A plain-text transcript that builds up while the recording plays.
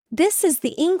This is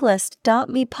the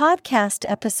Englist.me podcast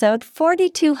episode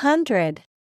 4200.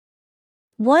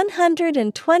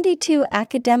 122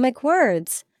 academic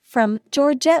words from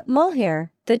Georgette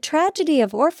Mulheir, The Tragedy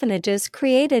of Orphanages,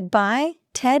 created by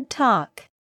TED Talk.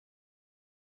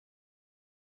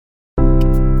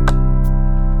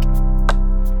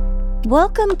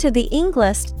 Welcome to the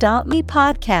Englist.me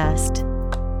podcast.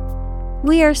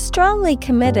 We are strongly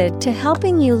committed to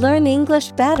helping you learn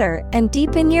English better and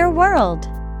deepen your world.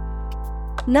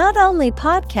 Not only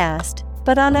podcast,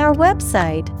 but on our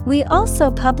website, we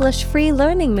also publish free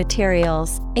learning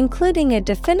materials, including a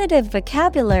definitive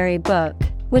vocabulary book,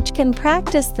 which can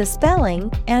practice the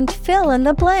spelling and fill in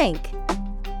the blank.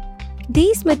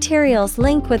 These materials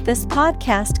link with this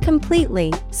podcast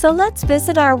completely, so let's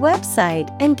visit our website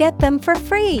and get them for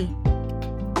free.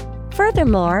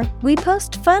 Furthermore, we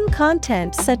post fun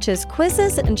content such as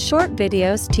quizzes and short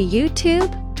videos to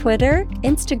YouTube, Twitter,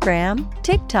 Instagram,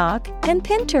 TikTok, and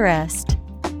Pinterest.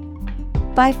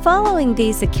 By following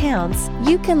these accounts,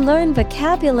 you can learn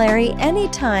vocabulary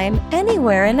anytime,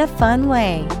 anywhere in a fun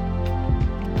way.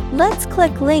 Let's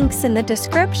click links in the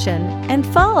description and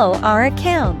follow our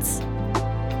accounts.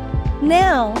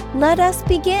 Now, let us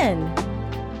begin.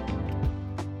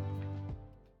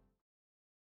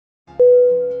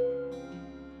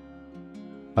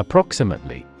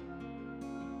 Approximately.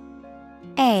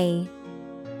 A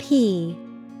P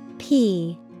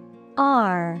P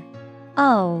R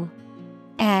O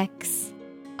X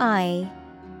I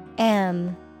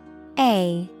M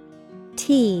A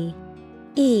T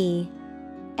E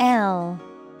L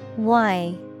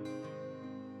Y.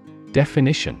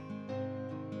 Definition: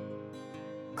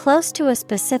 close to a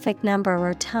specific number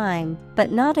or time,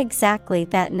 but not exactly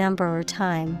that number or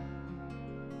time.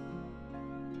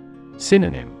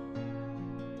 Synonym: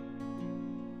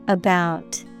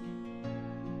 about,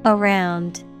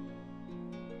 around,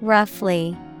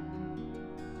 roughly.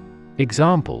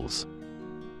 Examples: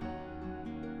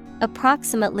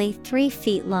 approximately 3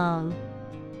 feet long.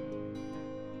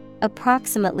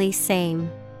 Approximately same.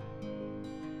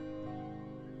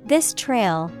 This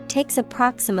trail takes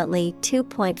approximately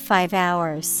 2.5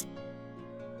 hours.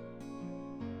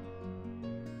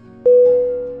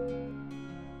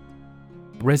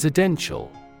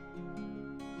 Residential.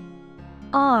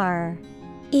 R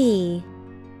E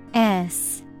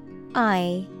S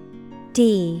I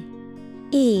D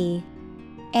E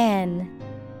N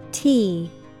T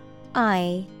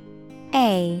I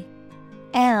A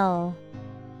L.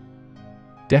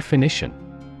 Definition: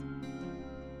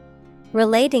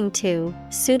 relating to,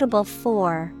 suitable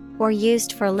for, or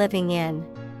used for living in.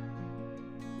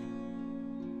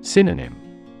 Synonym: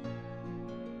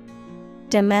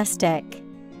 domestic,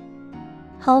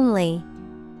 homely,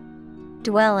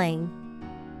 dwelling.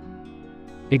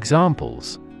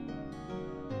 Examples: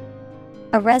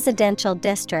 a residential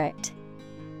district.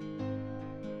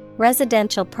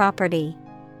 Residential property.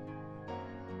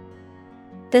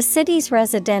 The city's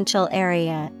residential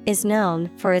area is known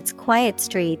for its quiet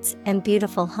streets and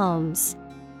beautiful homes.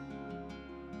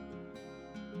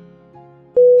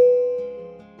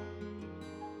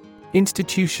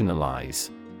 Institutionalize.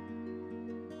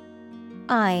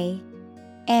 I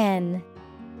N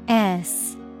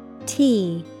S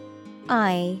T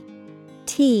I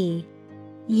T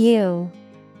U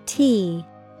T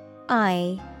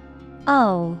I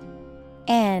O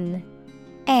N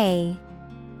A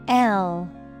L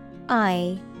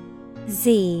I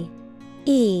Z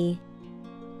E.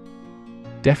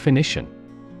 Definition: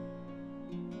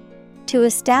 to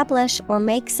establish or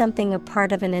make something a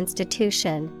part of an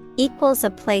institution, equals a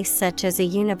place such as a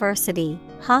university,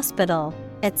 hospital,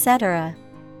 etc.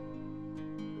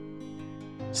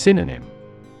 Synonym: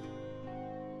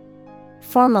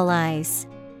 formalize,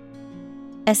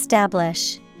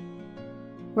 establish,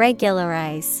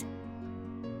 regularize.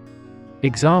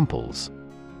 Examples: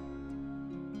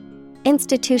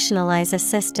 institutionalize a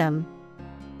system.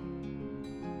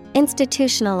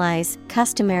 Institutionalize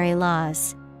customary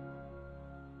laws.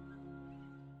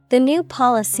 The new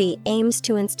policy aims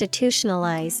to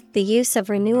institutionalize the use of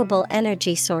renewable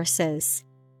energy sources.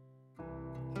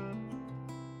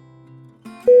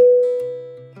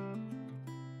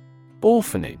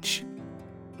 Orphanage.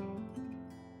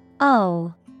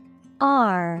 O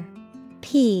R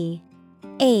P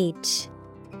H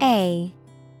A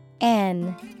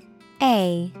N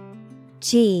A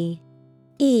G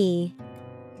E.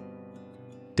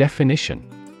 Definition: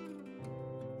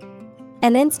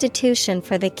 an institution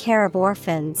for the care of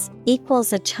orphans,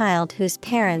 equals a child whose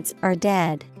parents are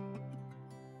dead.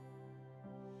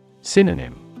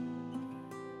 Synonym: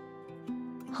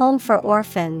 home for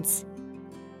orphans,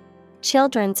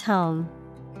 children's home.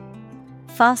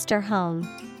 foster home.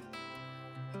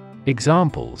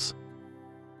 Examples: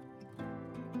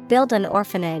 Build an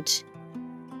orphanage.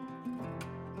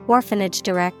 Orphanage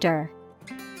director.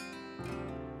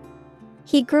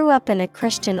 He grew up in a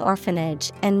Christian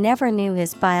orphanage and never knew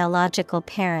his biological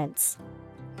parents.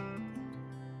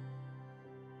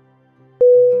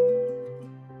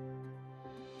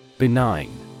 Benign.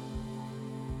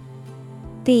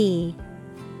 B-E-N-I-G-N.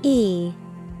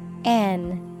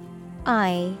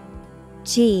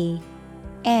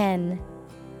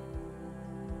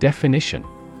 Definition: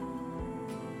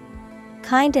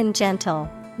 Kind and gentle,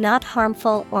 not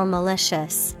harmful or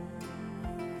malicious.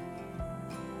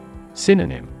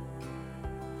 Synonym: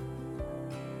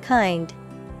 Kind,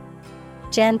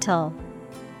 gentle,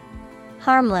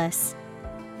 harmless.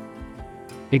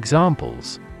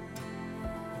 Examples: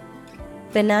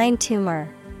 Benign tumor.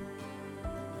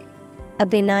 A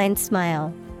benign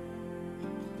smile.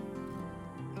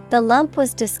 The lump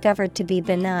was discovered to be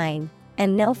benign,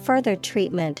 and no further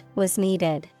treatment was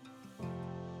needed.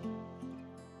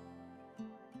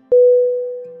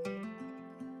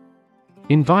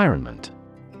 Environment.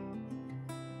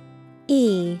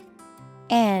 E-N-V-I-R-O-N-M-E-N-T.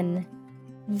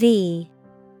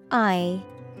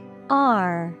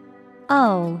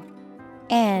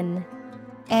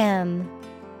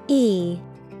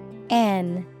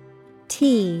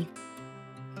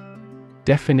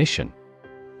 Definition: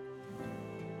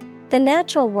 The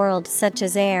natural world such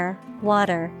as air,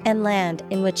 water, and land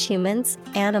in which humans,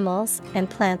 animals, and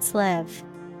plants live.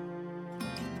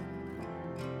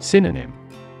 Synonym: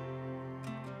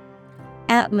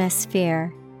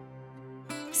 Atmosphere,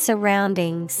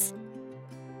 surroundings,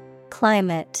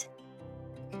 climate.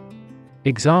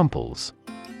 Examples: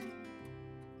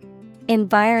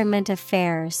 Environment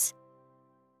affairs.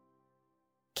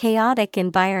 Chaotic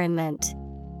environment.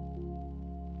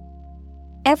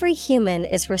 Every human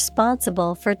is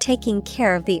responsible for taking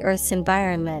care of the Earth's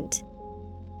environment.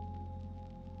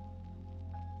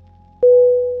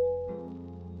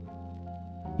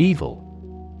 Evil.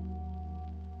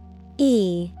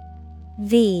 E-V-I-L.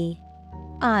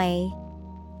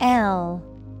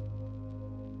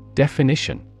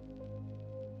 Definition: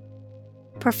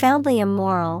 Profoundly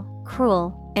immoral,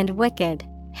 cruel, and wicked,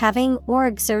 having or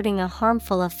exerting a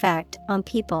harmful effect on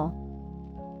people.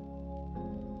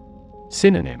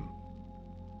 Synonym: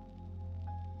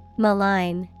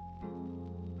 Malign,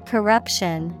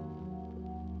 corruption,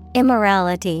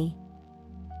 immorality.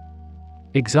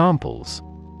 Examples: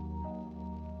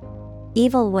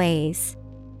 Evil ways.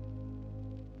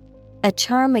 A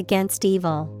charm against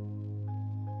evil.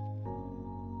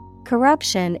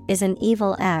 Corruption is an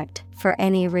evil act for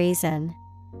any reason.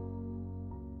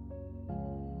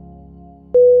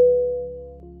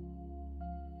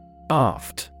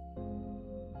 Aft.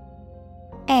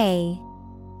 A-F-T.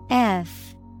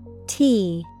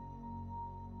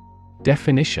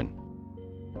 Definition: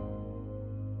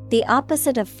 The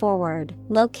opposite of forward,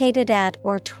 located at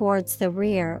or towards the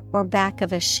rear or back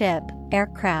of a ship,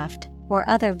 aircraft, or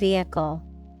other vehicle.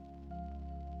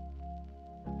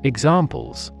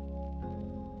 Examples: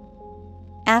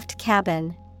 Aft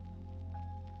cabin.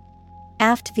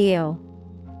 Aft view.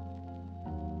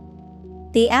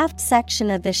 The aft section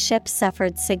of the ship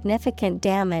suffered significant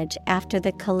damage after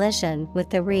the collision with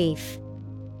the reef.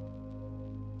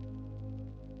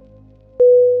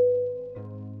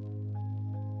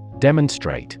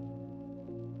 Demonstrate.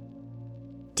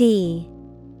 D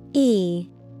E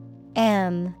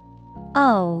M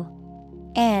O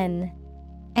N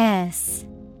S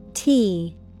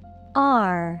T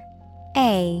R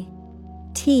A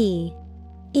T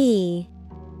E.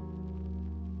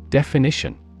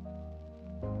 Definition: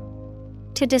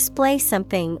 To display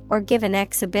something or give an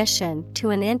exhibition to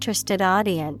an interested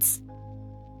audience.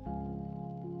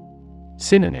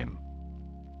 Synonym: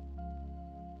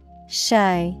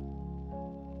 Show,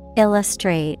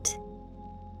 illustrate,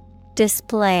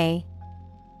 display.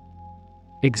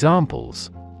 Examples: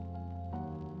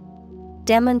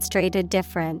 Demonstrate a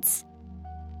difference.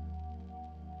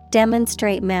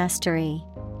 Demonstrate mastery.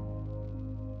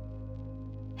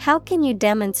 How can you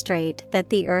demonstrate that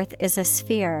the Earth is a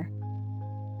sphere?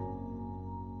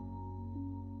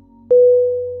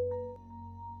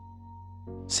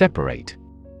 Separate.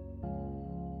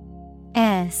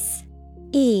 S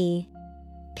E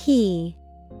P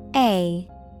A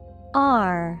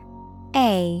R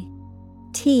A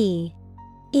T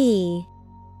E.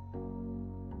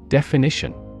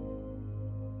 Definition: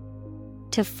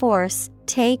 To force,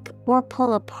 take, or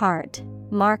pull apart,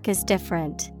 mark as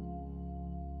different.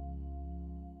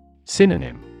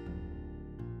 Synonym: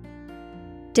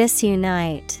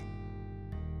 Disunite,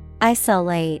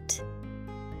 isolate,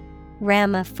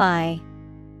 ramify.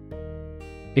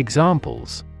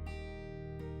 Examples: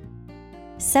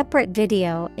 Separate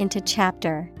video into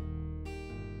chapter.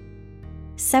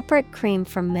 Separate cream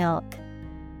from milk.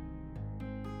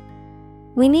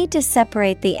 We need to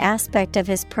separate the aspect of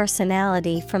his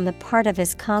personality from the part of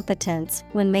his competence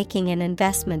when making an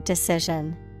investment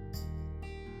decision.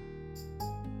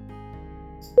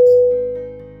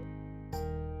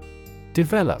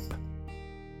 Develop.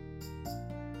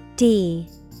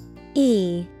 D-E-V-E-L-O-P.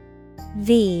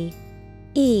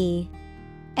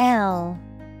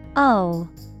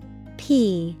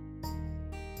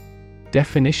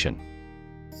 Definition: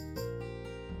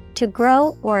 To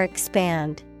grow or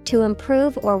expand, to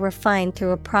improve or refine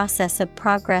through a process of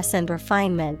progress and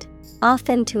refinement,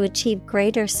 often to achieve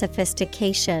greater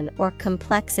sophistication or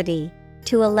complexity,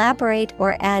 to elaborate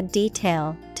or add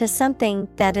detail to something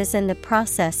that is in the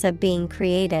process of being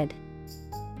created.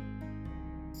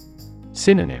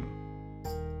 Synonym: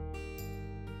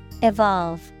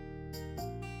 Evolve,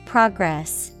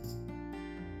 progress,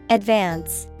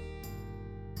 advance.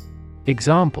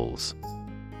 Examples: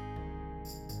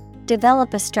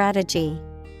 Develop a strategy.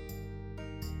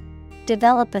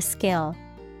 Develop a skill.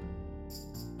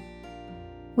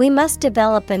 We must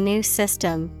develop a new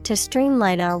system to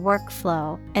streamline our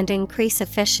workflow and increase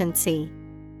efficiency.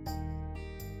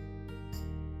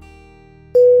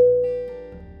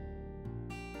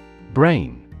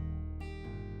 Brain.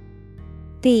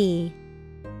 B-R-A-I-N.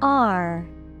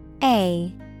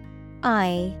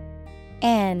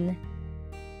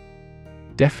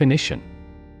 Definition: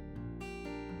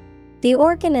 The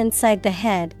organ inside the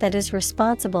head that is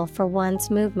responsible for one's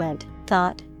movement,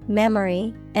 thought,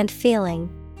 memory, and feeling.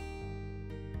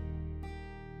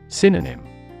 Synonym: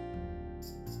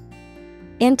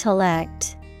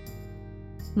 Intellect,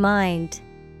 mind,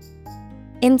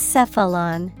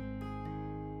 encephalon.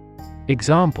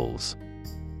 Examples: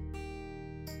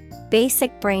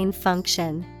 Basic brain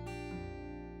function.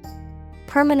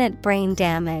 Permanent brain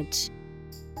damage.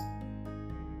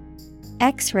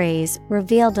 X-rays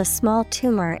revealed a small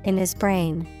tumor in his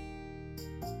brain.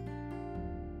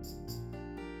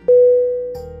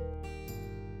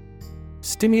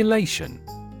 Stimulation.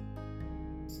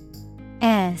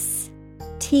 S-T-I-M-U-L-A-T-I-O-N.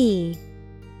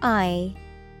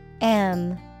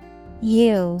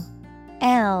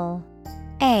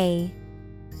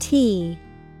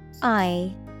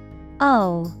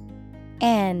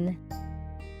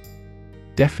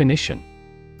 Definition: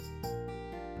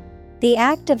 The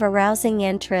act of arousing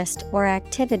interest or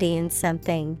activity in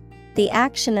something, the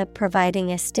action of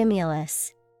providing a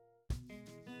stimulus.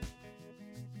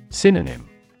 Synonym: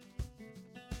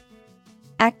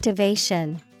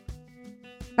 Activation,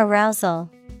 arousal,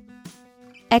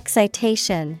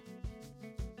 excitation.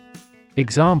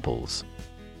 Examples: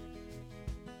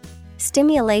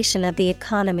 Stimulation of the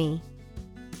economy.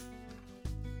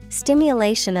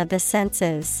 Stimulation of the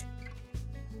senses.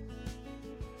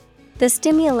 The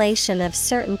stimulation of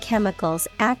certain chemicals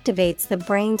activates the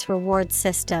brain's reward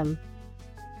system.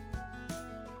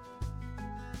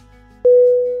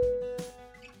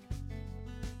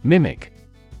 Mimic.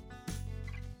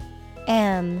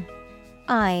 M-I-M-I-C.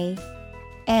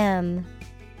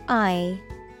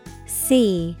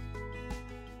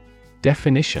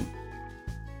 Definition: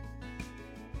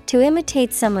 To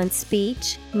imitate someone's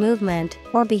speech, movement,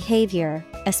 or behavior,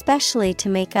 especially to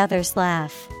make others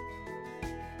laugh.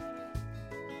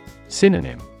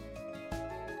 Synonym: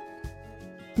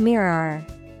 Mirror,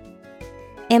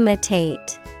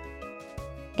 imitate,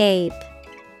 ape.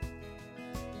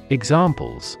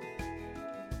 Examples: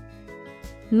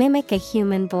 Mimic a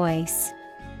human voice.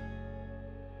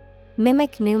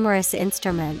 Mimic numerous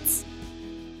instruments.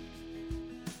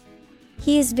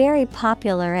 He is very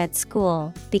popular at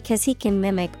school because he can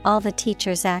mimic all the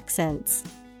teachers' accents.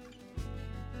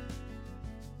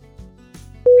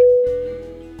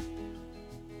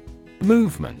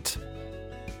 Movement.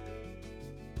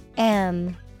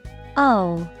 M-O-V-E-M-E-N-T.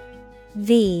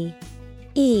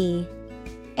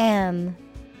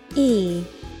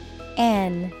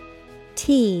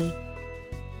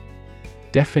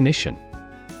 Definition: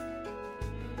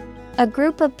 A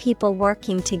group of people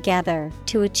working together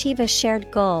to achieve a shared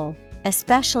goal,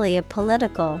 especially a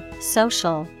political,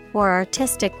 social, or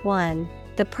artistic one,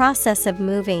 the process of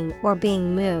moving or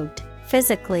being moved,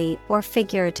 physically or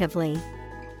figuratively.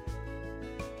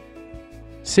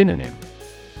 Synonym: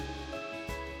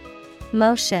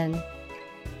 Motion,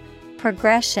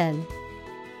 progression,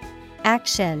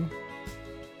 action.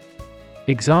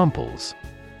 Examples: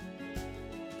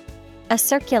 A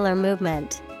circular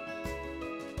movement.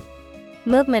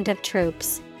 Movement of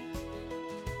troops.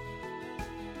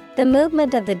 The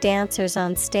movement of the dancers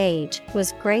on stage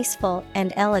was graceful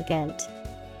and elegant.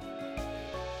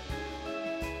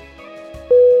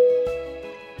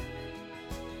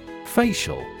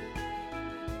 Facial.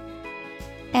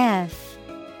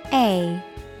 F-A-C-I-A-L.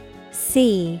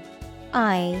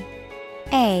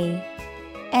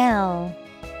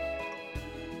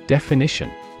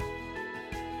 Definition: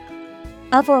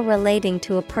 of or relating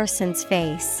to a person's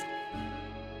face.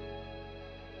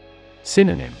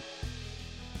 Synonym: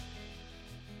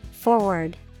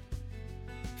 Forward,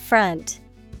 front,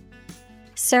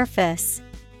 surface.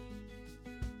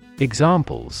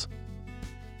 Examples: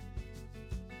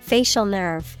 facial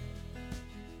nerve,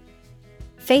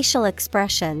 facial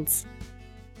expressions.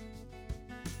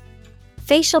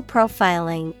 Facial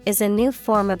profiling is a new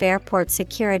form of airport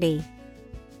security.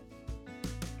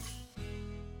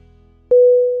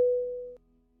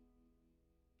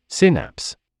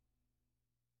 Synapse.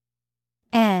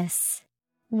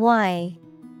 S-Y-N-A-P-S-E.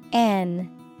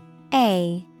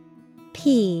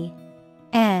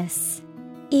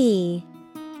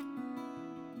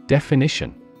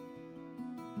 Definition: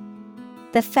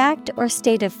 the fact or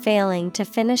state of failing to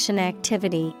finish an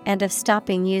activity and of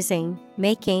stopping using,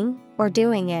 making, or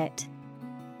doing it.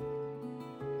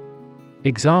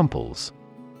 Examples: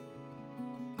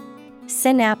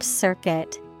 synapse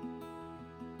circuit,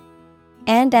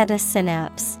 and at a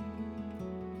synapse.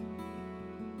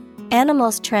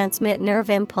 Animals transmit nerve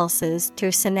impulses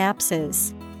through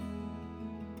synapses.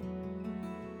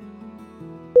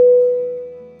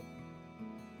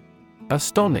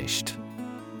 Astonished.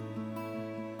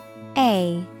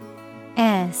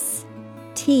 A-S-T-O-N-I-S-H-E-D.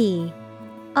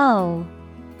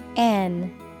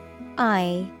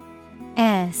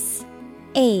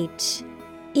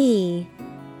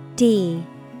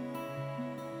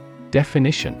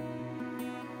 Definition: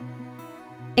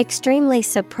 extremely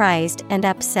surprised and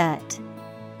upset.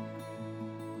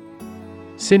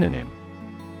 Synonym: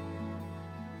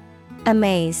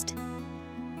 amazed,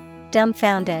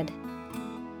 dumbfounded,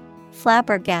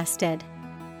 flabbergasted.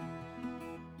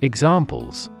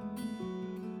 Examples: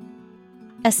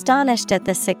 astonished at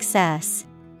the success.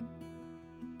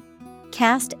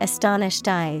 Cast astonished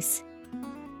eyes.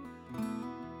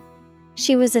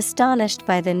 She was astonished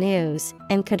by the news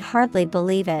and could hardly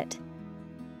believe it.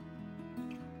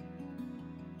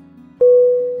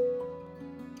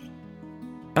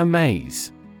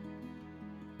 Amaze.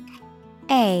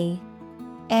 A-M-A-Z-E.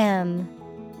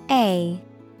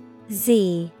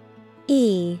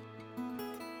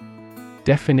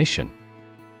 Definition: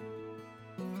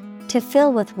 to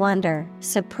fill with wonder,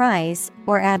 surprise,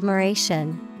 or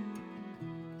admiration.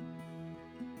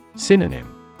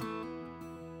 Synonym: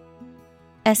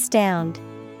 astound,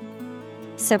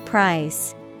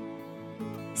 surprise,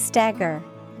 stagger.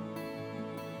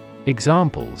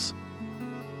 Examples: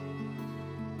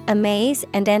 amaze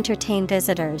and entertain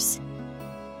visitors.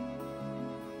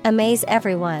 Amaze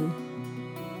everyone.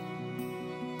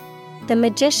 The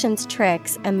magician's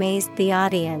tricks amazed the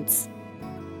audience.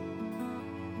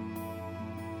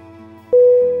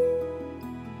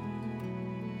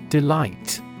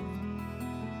 Delight.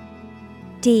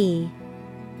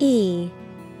 D-E-L-I-G-H-T.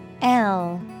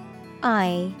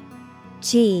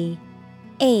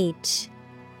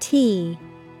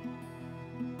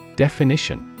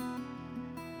 Definition: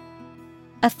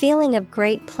 a feeling of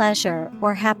great pleasure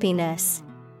or happiness.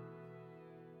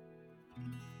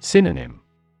 Synonym: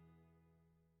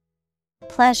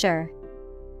 pleasure,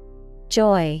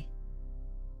 joy,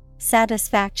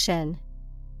 satisfaction.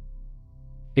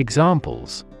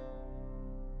 Examples: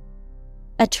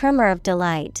 a tremor of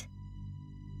delight.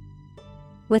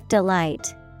 With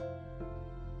delight.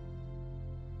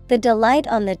 The delight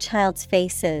on the child's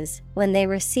faces when they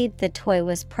received the toy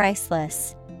was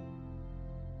priceless.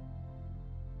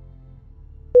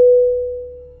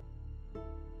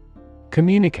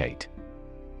 Communicate.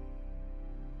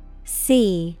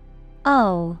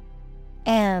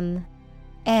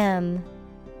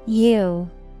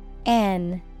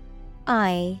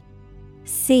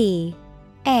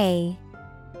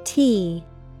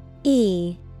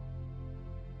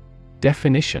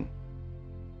 Definition: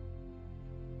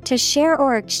 to share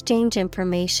or exchange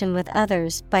information with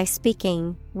others by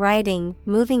speaking, writing,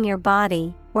 moving your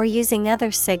body, or using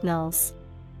other signals.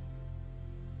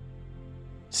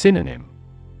 Synonym: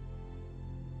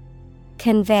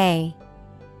 convey,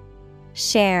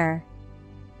 share,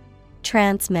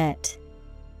 transmit.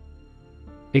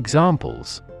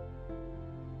 Examples: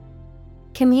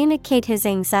 communicate his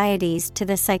anxieties to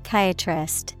the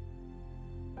psychiatrist.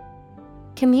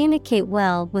 Communicate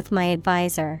well with my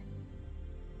advisor.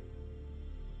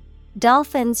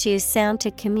 Dolphins use sound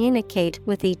to communicate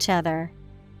with each other.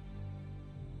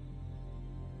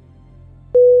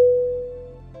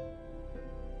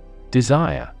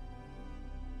 Desire.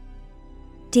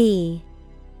 D-E-S-I-R-E.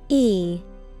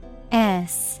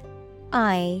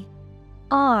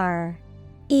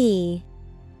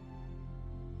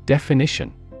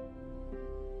 Definition.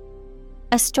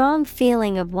 A strong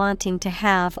feeling of wanting to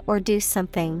have or do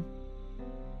something.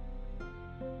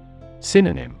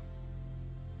 Synonym.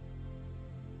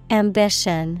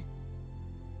 Ambition,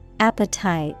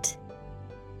 appetite,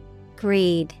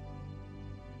 greed.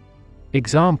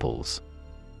 Examples.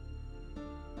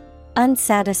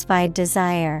 Unsatisfied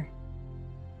desire,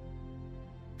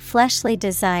 fleshly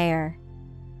desire.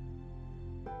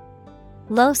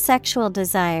 Low sexual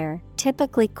desire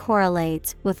typically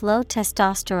correlates with low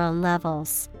testosterone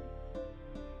levels.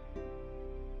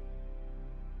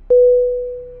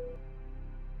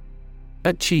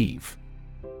 Achieve.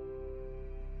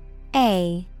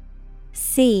 A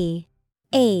C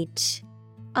H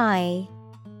I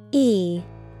E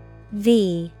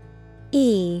V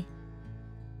E.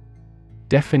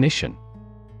 Definition.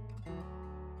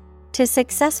 To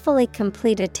successfully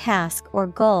complete a task or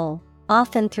goal,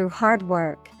 often through hard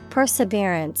work,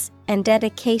 perseverance, and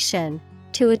dedication,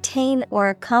 to attain or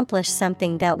accomplish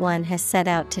something that one has set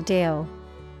out to do.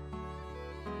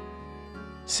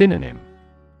 Synonym.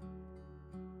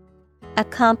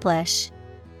 Accomplish,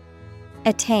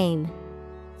 attain,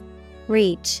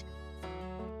 reach.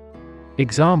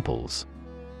 Examples.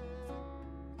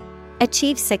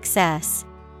 Achieve success,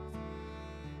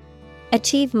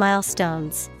 achieve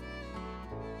milestones.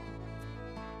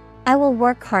 I will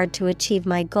work hard to achieve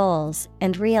my goals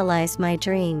and realize my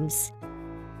dreams.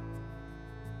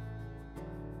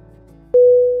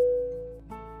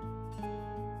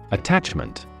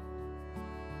 Attachment.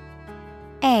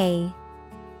 A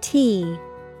T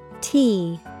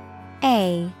T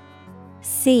A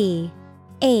C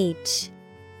H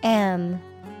M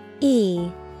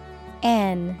E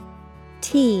N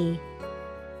T.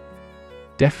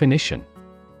 Definition.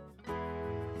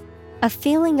 A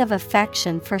feeling of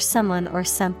affection for someone or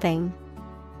something.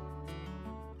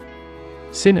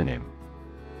 Synonym.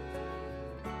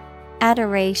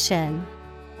 Adoration,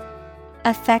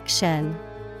 affection,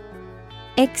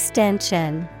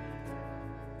 extension.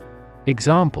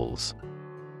 Examples.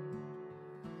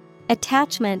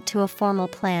 Attachment to a formal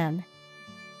plan.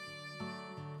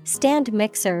 Stand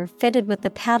mixer fitted with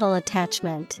the paddle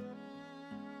attachment.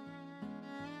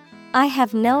 I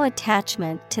have no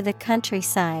attachment to the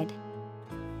countryside.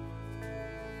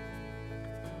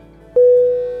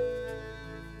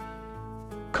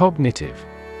 Cognitive.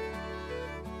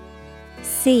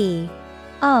 C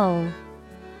O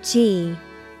G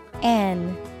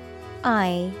N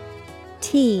I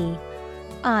T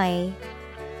I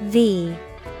V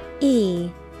E.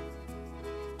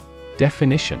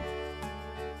 Definition.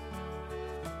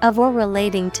 Of or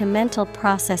relating to mental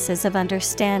processes of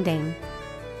understanding.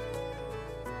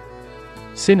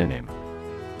 Synonym.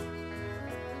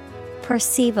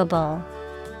 Perceivable,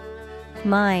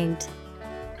 mind,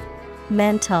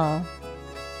 mental.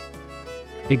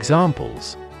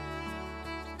 Examples.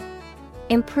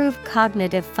 Improve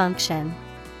cognitive function.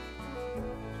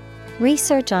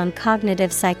 Research on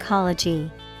cognitive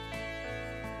psychology.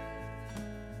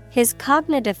 His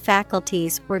cognitive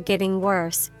faculties were getting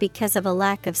worse because of a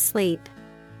lack of sleep.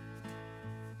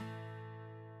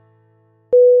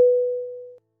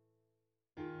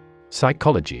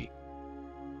 Psychology.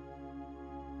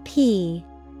 P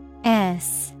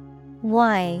S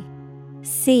Y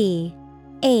C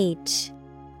H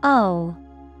O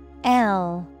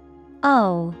L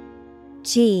O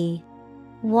G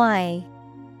Y.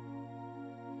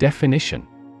 Definition.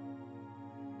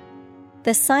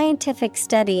 The scientific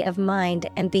study of mind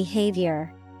and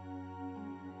behavior.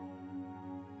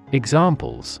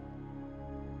 Examples.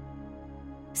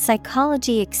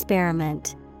 Psychology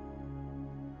experiment.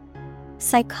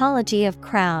 Psychology of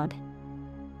crowd.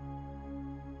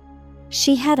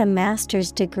 She had a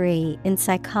master's degree in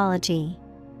psychology.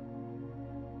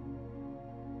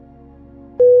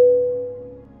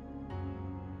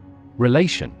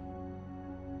 Relation.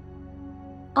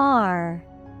 R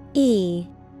E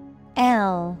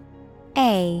L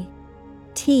A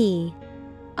T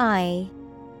I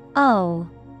O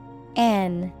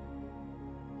N.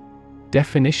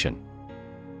 Definition.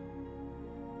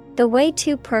 The way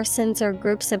two persons or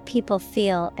groups of people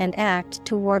feel and act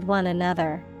toward one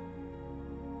another.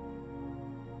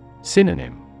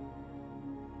 Synonym.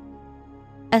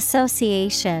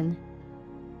 Association,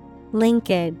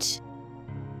 linkage,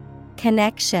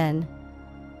 connection.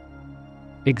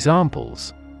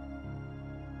 Examples.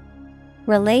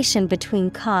 Relation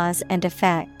between cause and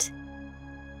effect.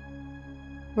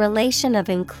 Relation of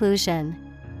inclusion.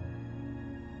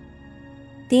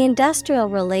 The industrial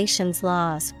relations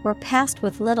laws were passed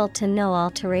with little to no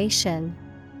alteration.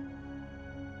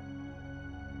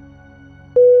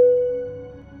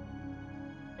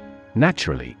 Naturally.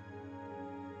 Naturally.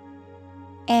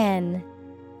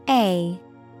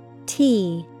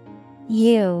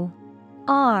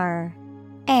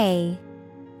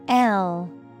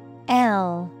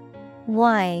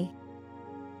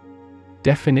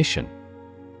 Definition.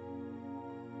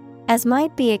 As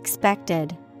might be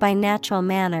expected, by natural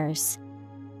manners.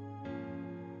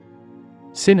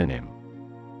 Synonym.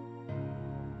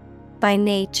 By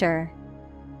nature.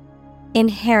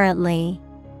 Inherently.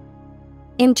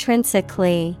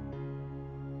 Intrinsically.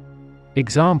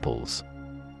 Examples.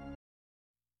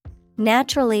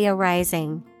 Naturally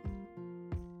arising.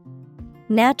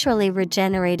 Naturally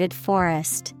regenerated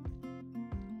forest.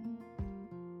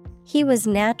 He was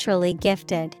naturally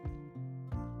gifted.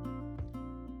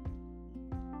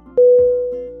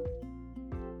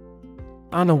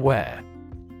 Unaware.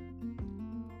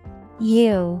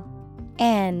 UNAWARE.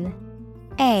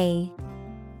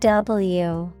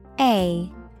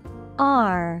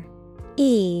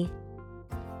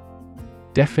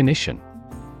 Definition.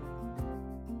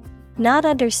 Not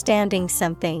understanding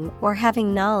something or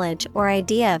having knowledge or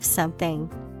idea of something.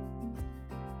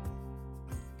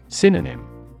 Synonym.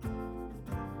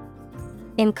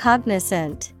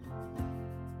 Incognizant.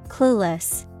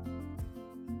 Clueless.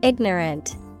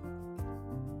 Ignorant.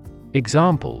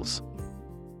 Examples.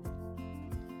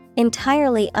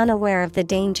 Entirely unaware of the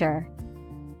danger.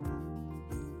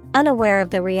 Unaware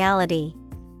of the reality.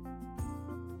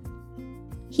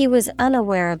 He was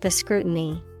unaware of the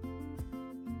scrutiny.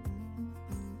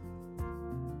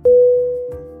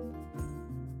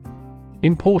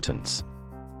 Importance.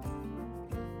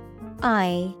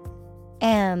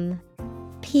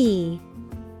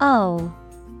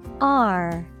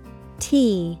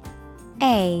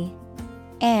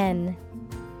 IMPORTANCE.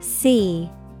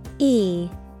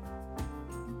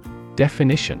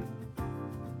 Definition.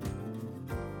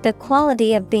 The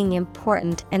quality of being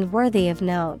important and worthy of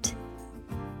note.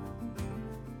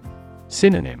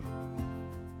 Synonym.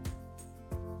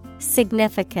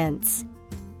 Significance.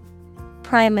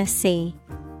 Primacy.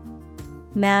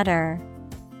 Matter.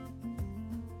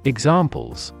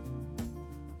 Examples.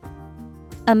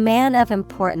 A man of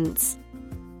importance.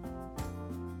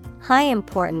 High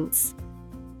importance.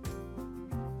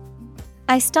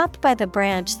 I stopped by the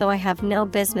branch though I have no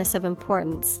business of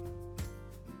importance.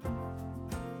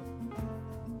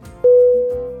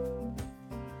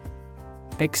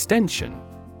 Extension.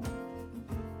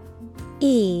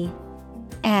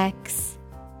 EXTENSION.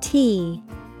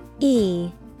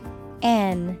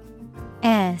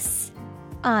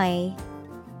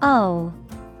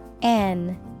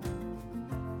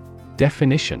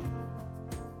 Definition.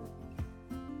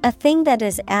 A thing that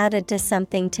is added to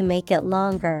something to make it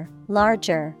longer,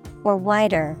 larger, or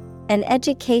wider. An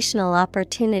educational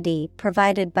opportunity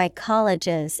provided by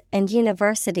colleges and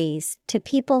universities to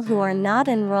people who are not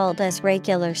enrolled as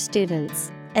regular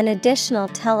students. An additional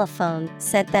telephone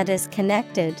set that is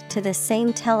connected to the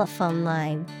same telephone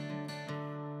line.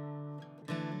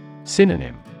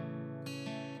 Synonym.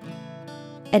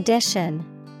 Addition.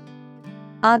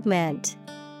 Augment.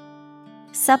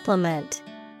 Supplement.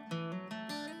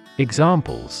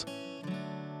 Examples.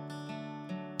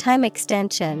 Time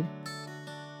extension.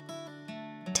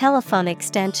 Telephone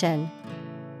extension.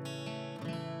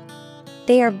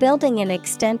 They are building an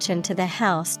extension to the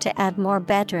house to add more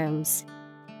bedrooms.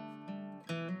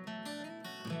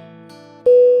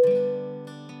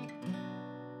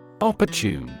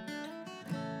 Opportune.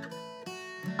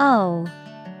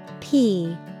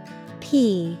 OPPORTUNE.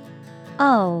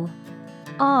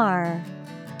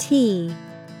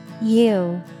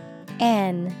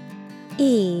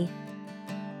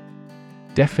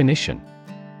 Definition.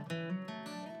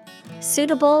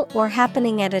 Suitable or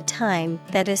happening at a time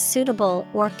that is suitable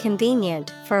or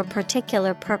convenient for a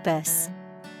particular purpose.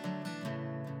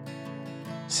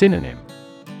 Synonym.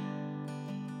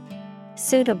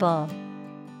 Suitable.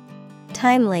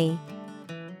 Timely.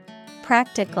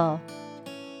 Practical.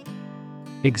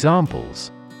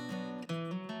 Examples.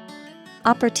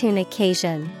 Opportune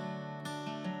occasion.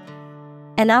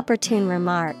 An opportune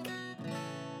remark.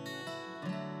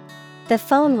 The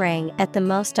phone rang at the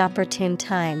most opportune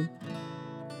time.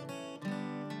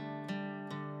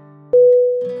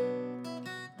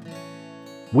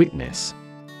 Witness.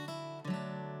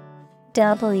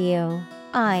 WITNESS.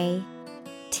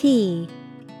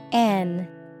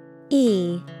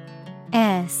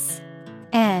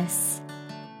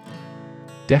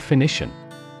 Definition.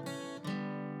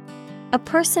 A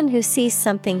person who sees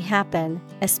something happen,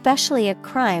 especially a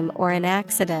crime or an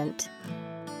accident.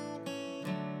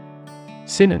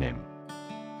 Synonym: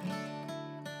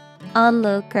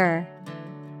 Onlooker,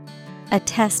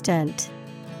 attestant,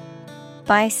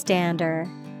 bystander.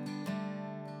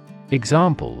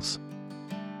 Examples: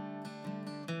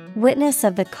 Witness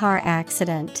of the car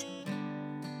accident.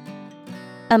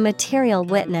 A material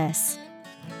witness.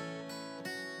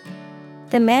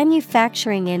 The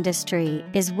manufacturing industry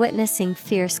is witnessing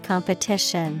fierce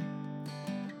competition.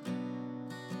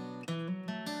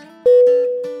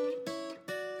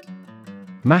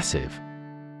 Massive.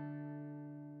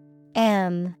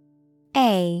 M-A-S-S-I-V-E.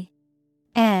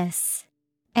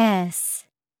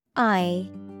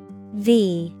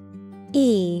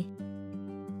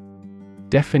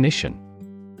 Definition: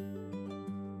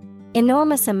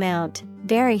 Enormous amount,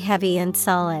 very heavy and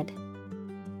solid.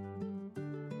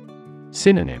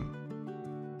 Synonym: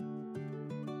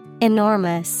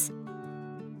 Enormous,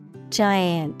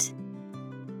 giant,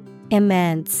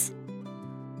 immense.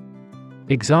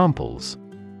 Examples: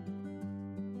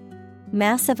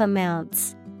 Massive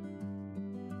amounts.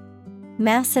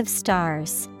 Massive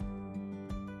stars.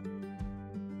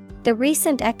 The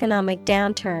recent economic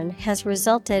downturn has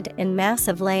resulted in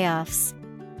massive layoffs.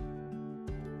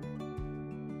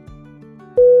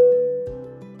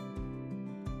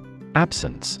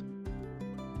 Absence.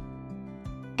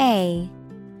 A-B-S-E-N-C-E.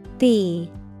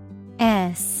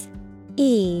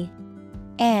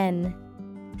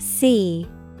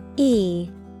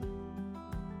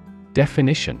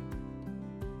 Definition: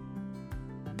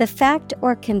 The fact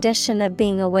or condition of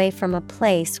being away from a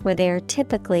place where they are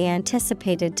typically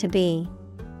anticipated to be.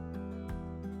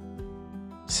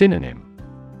 Synonym: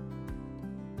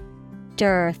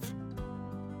 Dearth,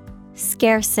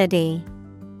 scarcity,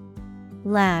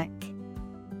 lack.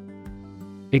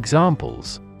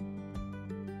 Examples: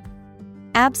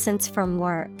 Absence from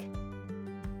work.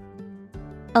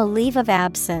 A leave of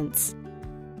absence.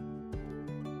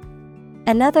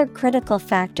 Another critical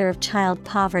factor of child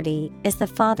poverty is the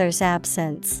father's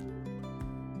absence.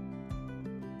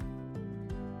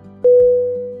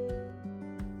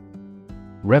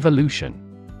 Revolution.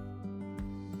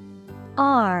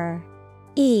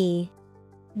 R-E-V-O-L-U-T-I-O-N.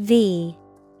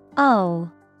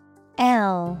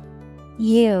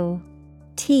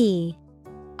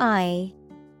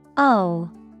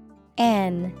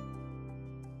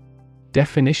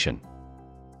 Definition: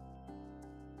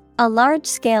 A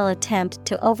large-scale attempt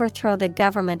to overthrow the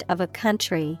government of a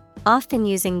country, often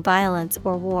using violence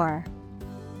or war.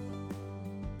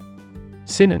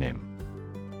 Synonym: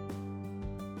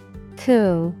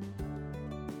 Coup,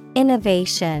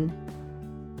 innovation,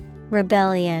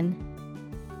 rebellion.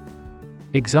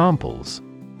 Examples: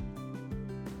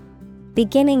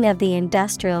 Beginning of the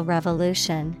Industrial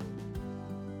Revolution.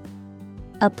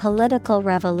 A political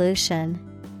revolution.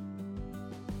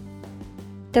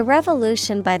 The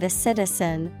revolution by the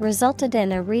citizen resulted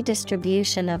in a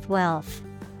redistribution of wealth.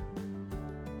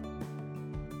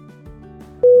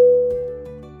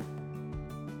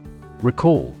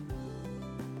 Recall.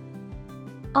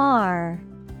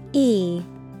 R-E-C-A-L-L.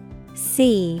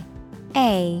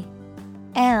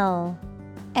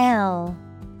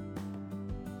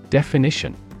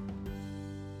 Definition: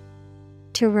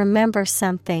 To remember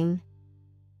something.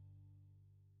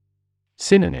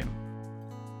 Synonym: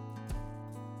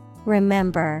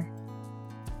 Remember,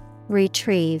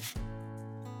 retrieve,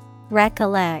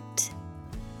 recollect.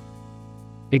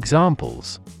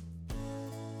 Examples: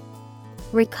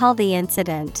 Recall the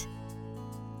incident.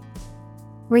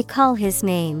 Recall his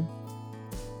name.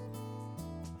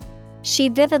 She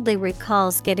vividly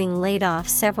recalls getting laid off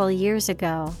several years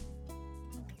ago.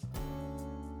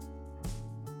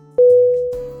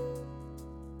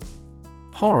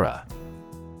 Horror.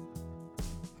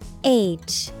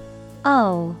 H-O-R-R-O-R.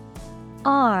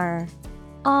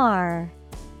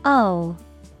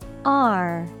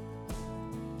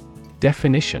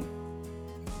 Definition: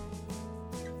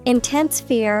 Intense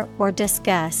fear or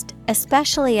disgust,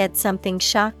 especially at something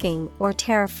shocking or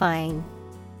terrifying.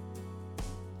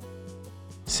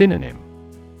 Synonym: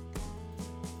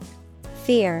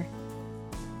 Fear,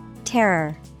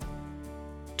 terror,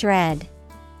 dread.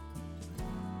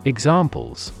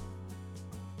 Examples: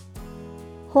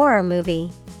 Horror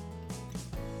movie.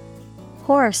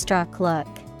 Horror-struck look.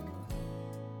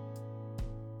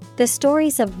 The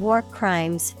stories of war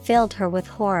crimes filled her with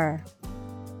horror.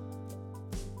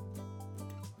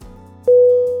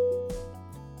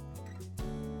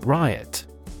 Riot.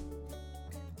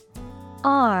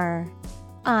 R-I-O-T.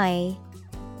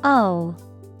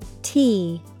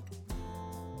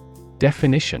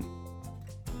 Definition: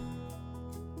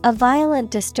 A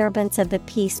violent disturbance of the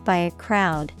peace by a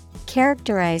crowd,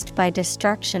 characterized by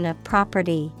destruction of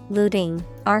property, looting,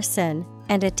 arson,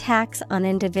 and attacks on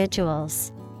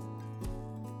individuals.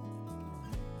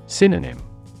 Synonym: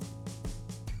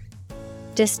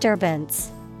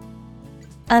 Disturbance,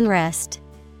 unrest,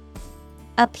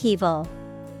 upheaval.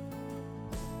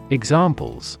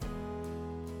 Examples: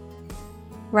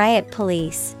 Riot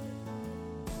police,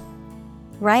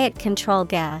 riot control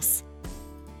gas.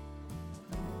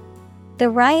 The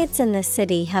riots in the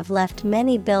city have left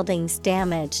many buildings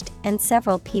damaged and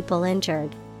several people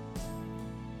injured.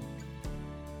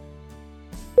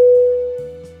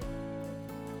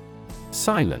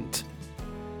 Silent.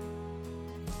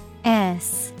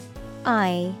 S-I-L-E-N-T.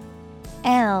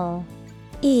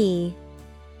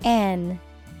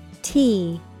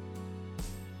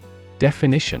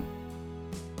 Definition: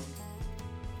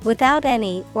 Without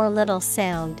any or little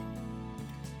sound.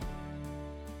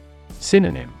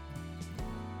 Synonym: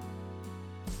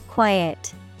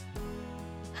 Quiet,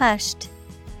 hushed,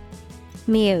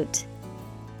 mute.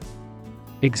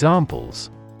 Examples: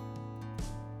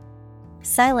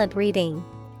 Silent reading,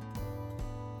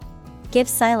 give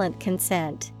silent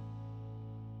consent.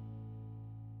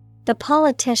 The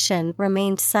politician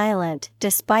remained silent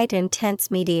despite intense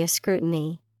media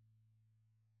scrutiny.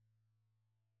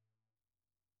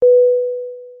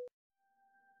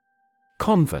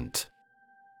 Convent.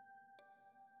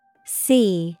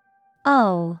 C-O-N-V-E-N-T.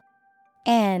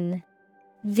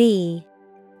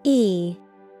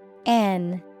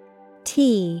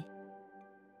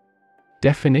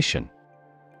 Definition: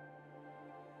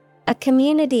 A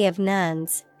community of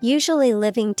nuns, usually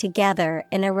living together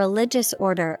in a religious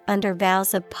order under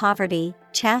vows of poverty,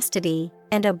 chastity,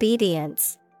 and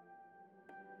obedience.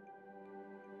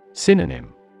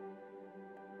 Synonym: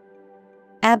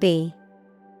 Abbey,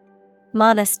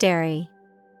 monastery,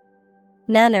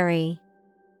 nunnery.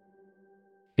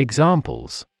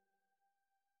 Examples: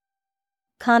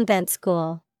 Convent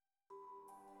school,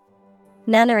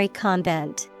 nunnery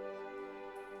convent.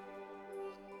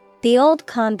 The old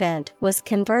convent was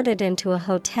converted into a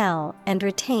hotel and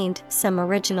retained some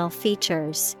original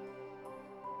features.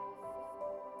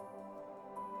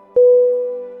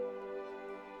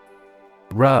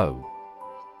 Row.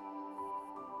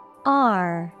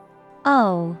 R-O-W.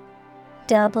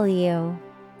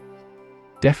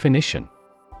 Definition: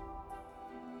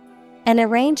 An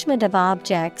arrangement of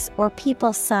objects or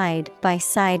people side by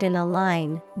side in a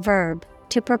line. Verb,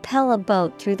 to propel a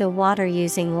boat through the water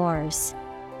using oars.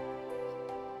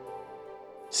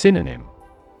 Synonym: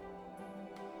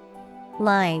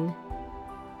 Line,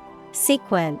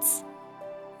 sequence,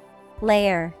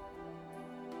 layer.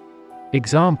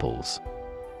 Examples: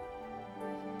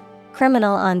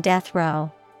 Criminal on death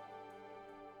row,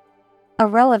 a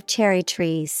row of cherry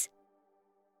trees.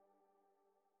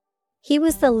 He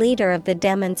was the leader of the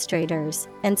demonstrators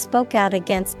and spoke out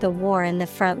against the war in the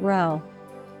front row.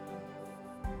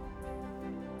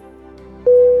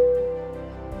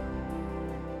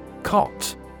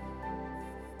 Cot.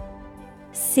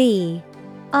 C-O-T.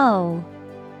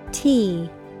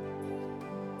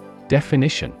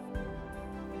 Definition: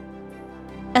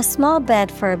 A small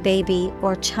bed for a baby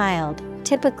or child,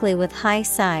 typically with high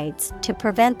sides to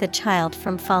prevent the child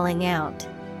from falling out.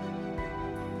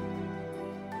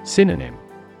 Synonym: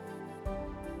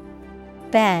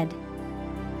 Bed,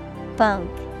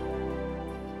 bunk,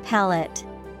 pallet.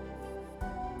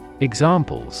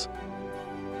 Examples: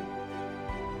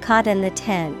 Cot in the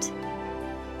tent,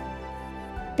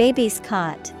 baby's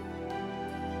cot.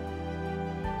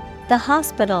 The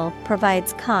hospital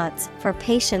provides cots for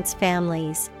patients'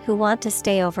 families who want to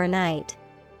stay overnight.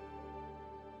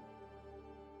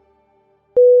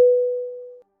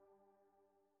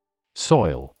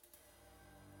 Soil.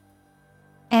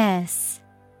 S-O-I-L.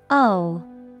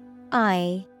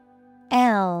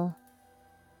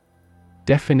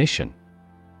 Definition: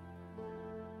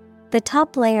 The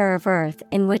top layer of earth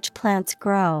in which plants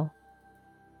grow.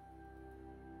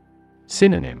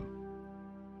 Synonym: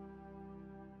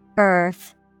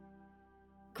 Earth,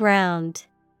 ground,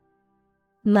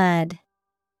 mud.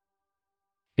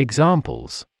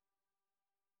 Examples: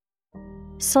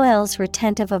 Soils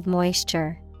retentive of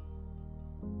moisture,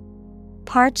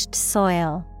 parched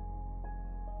soil.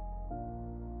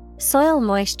 Soil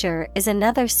moisture is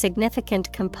another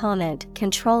significant component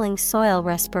controlling soil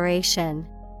respiration.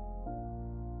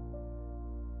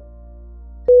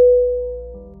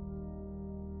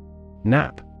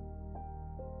 Nap.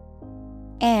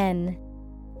 N-A-P.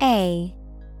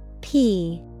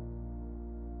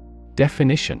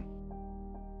 Definition: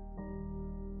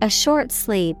 A short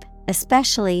sleep,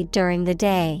 especially during the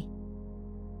day.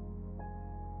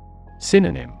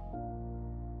 Synonym: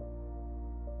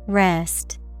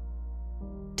 rest,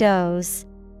 doze,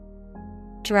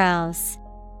 drowse.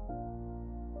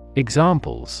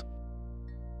 Examples: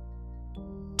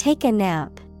 take a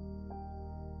nap,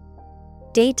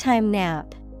 daytime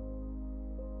nap.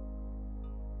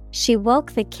 She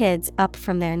woke the kids up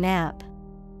from their nap.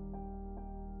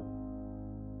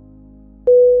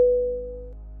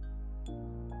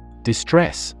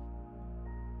 Distress.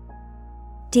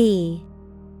 D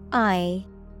I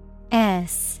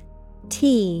S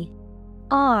T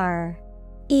R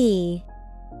E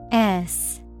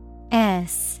S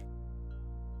S.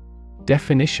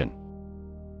 Definition: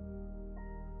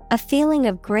 a feeling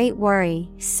of great worry,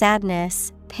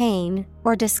 sadness, pain,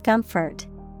 or discomfort.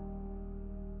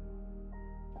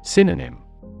 Synonym: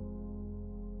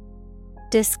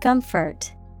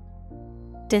 discomfort,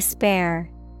 despair,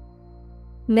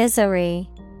 misery.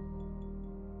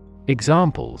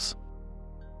 Examples: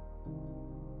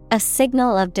 a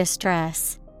signal of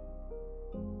distress,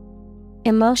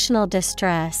 emotional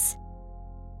distress.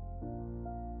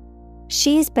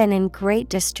 She's been in great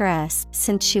distress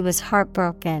since she was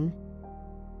heartbroken.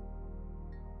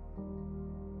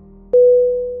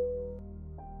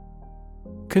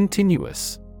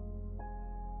 Continuous.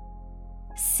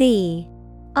 CONTINUous.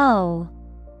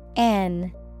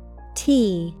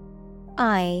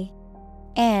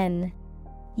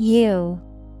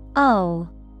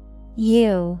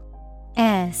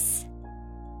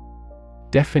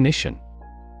 Definition: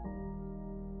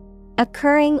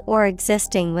 occurring or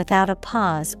existing without a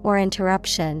pause or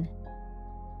interruption.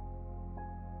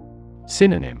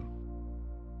 Synonym: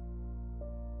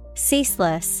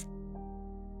 ceaseless,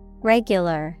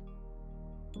 regular,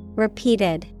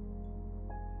 repeated.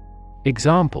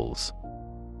 Examples: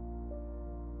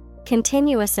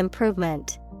 continuous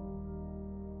improvement,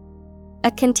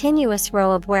 a continuous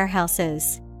row of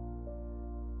warehouses.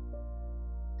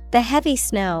 The heavy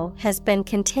snow has been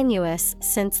continuous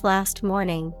since last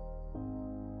morning.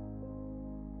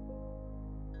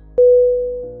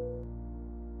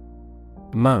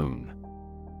 Moan.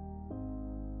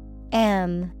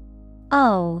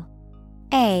 MOAN.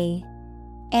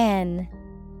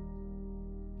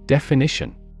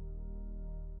 Definition: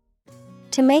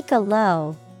 to make a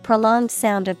low, prolonged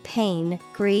sound of pain,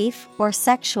 grief, or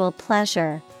sexual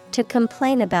pleasure, to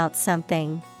complain about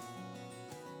something.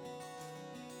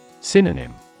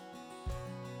 Synonym: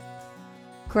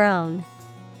 groan,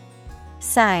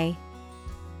 sigh,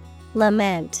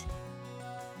 lament.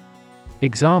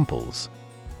 Examples: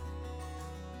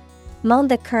 moan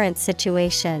the current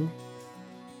situation,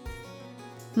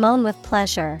 moan with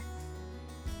pleasure.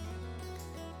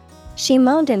 She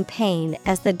moaned in pain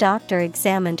as the doctor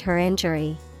examined her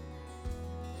injury.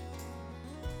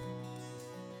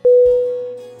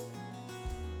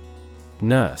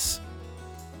 Nurse.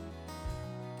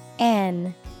 NURSE.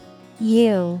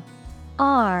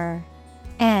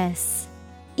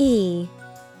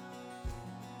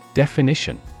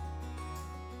 Definition: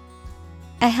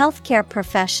 a healthcare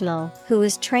professional who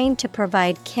is trained to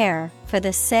provide care for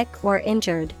the sick or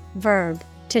injured. Verb,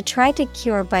 to try to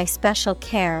cure by special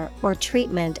care or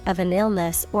treatment of an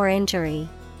illness or injury.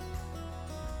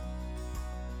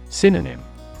 Synonym: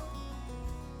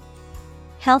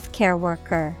 healthcare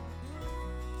worker,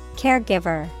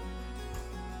 caregiver,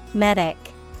 medic.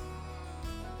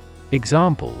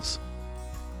 Examples: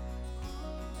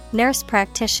 nurse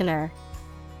practitioner,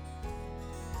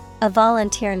 a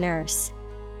volunteer nurse.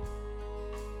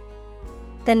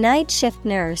 The night shift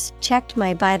nurse checked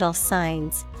my vital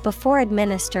signs before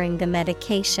administering the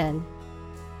medication.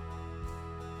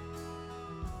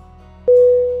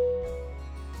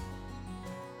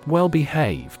 Well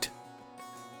behaved.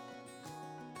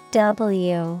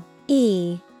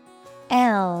 WELBEHAVED.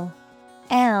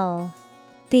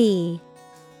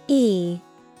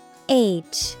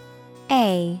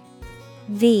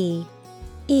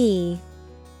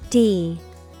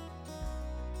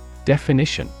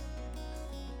 Definition: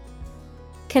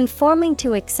 conforming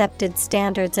to accepted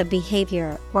standards of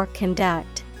behavior or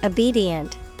conduct,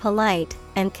 obedient, polite,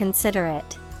 and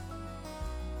considerate.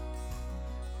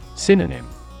 Synonym: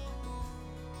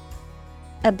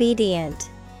 obedient,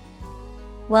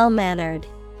 well-mannered,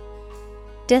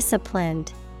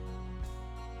 disciplined.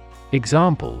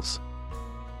 Examples: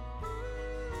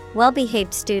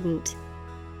 well-behaved student,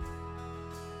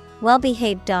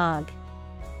 well-behaved dog.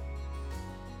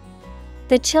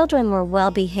 The children were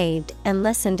well-behaved and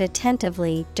listened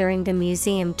attentively during the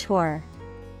museum tour.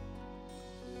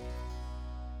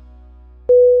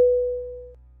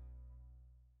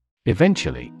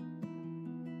 Eventually.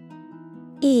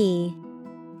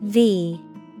 EVENTUALLY.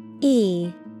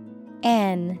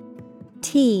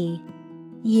 T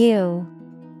U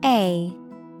A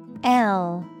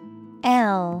L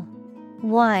L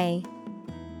Y.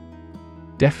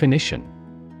 Definition.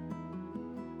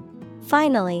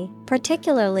 Finally,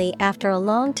 particularly after a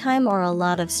long time or a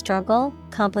lot of struggle,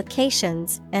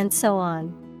 complications, and so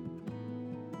on.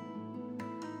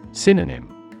 Synonym.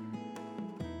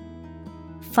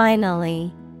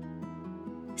 Finally,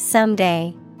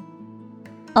 someday,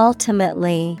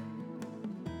 ultimately.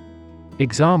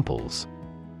 Examples.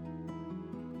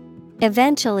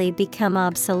 Eventually become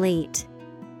obsolete.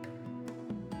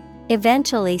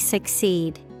 Eventually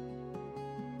succeed.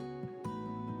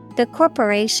 The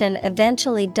corporation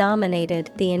eventually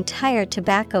dominated the entire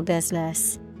tobacco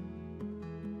business.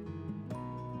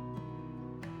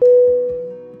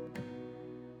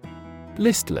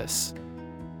 Listless.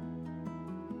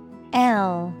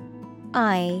 L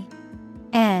I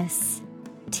S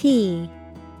T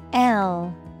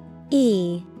L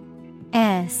E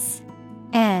S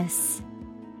S.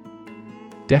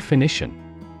 Definition.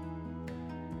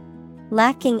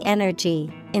 Lacking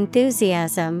energy,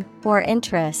 enthusiasm, or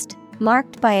interest,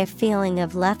 marked by a feeling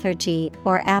of lethargy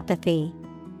or apathy.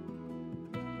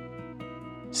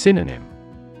 Synonym.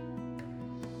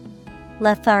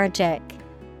 Lethargic,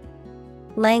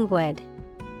 languid,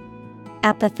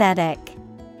 apathetic.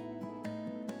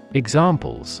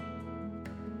 Examples.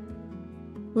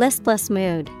 Listless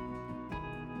mood.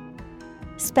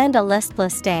 Spend a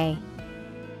listless day.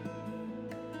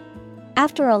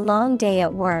 After a long day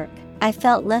at work, I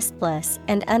felt listless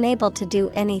and unable to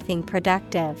do anything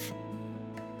productive.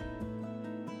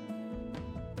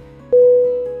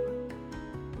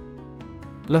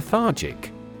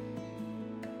 Lethargic.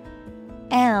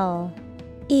 L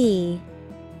E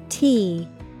T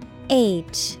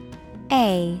H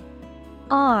A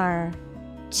R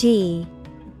G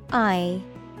I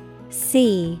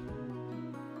C.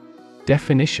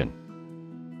 Definition.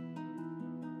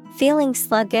 Feeling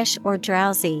sluggish or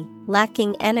drowsy,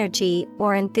 lacking energy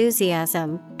or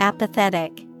enthusiasm,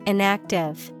 apathetic,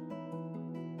 inactive.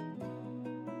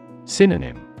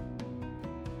 Synonym.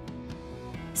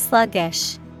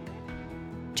 Sluggish,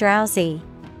 drowsy,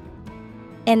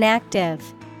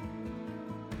 inactive.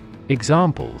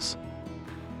 Examples.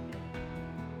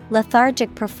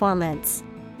 Lethargic performance.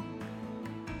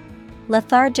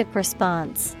 Lethargic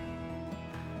response.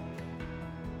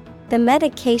 The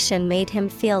medication made him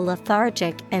feel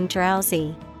lethargic and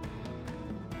drowsy.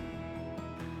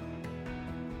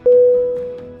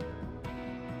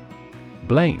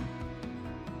 Blame.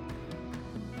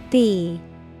 B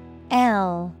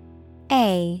L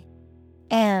A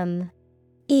M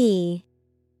E.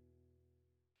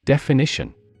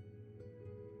 Definition.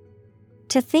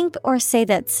 To think or say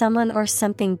that someone or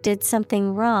something did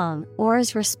something wrong or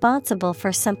is responsible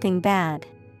for something bad.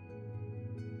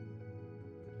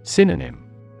 Synonym.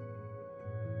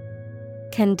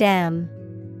 Condemn,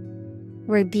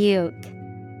 rebuke,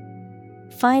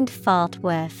 find fault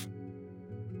with.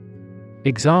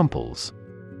 Examples.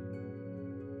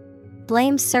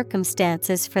 Blame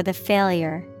circumstances for the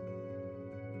failure.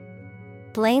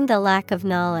 Blame the lack of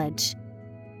knowledge.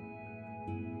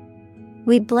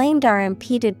 We blamed our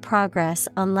impeded progress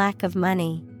on lack of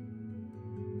money.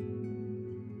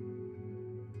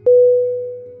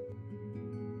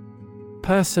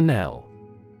 Personnel.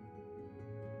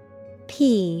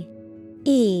 P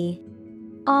E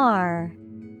R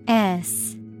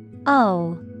S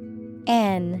O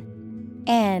N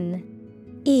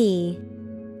N E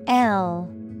L.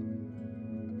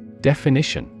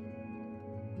 Definition.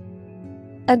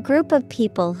 A group of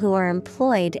people who are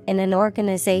employed in an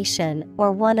organization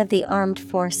or one of the armed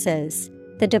forces,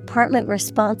 the department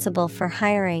responsible for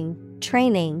hiring,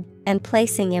 training, and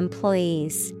placing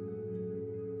employees.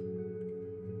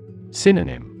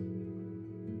 Synonym.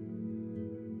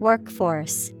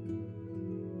 Workforce,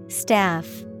 staff,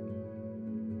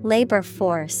 labor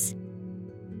force.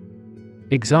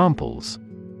 Examples.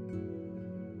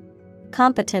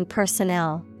 Competent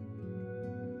personnel.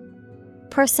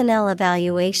 Personnel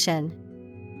evaluation.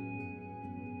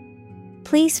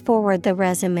 Please forward the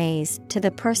resumes to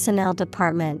the personnel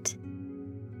department.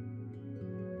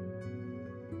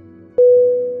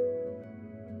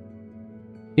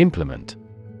 Implement.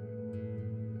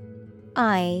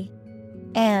 I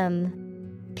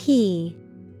M P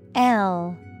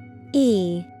L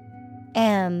E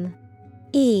M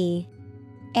E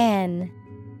N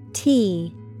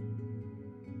T.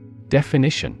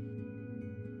 Definition.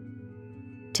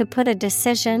 To put a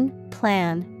decision,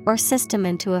 plan, or system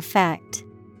into effect.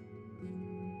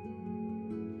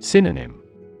 Synonym.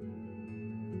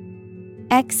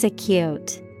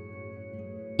 Execute,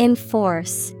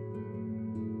 enforce,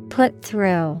 Put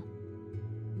through.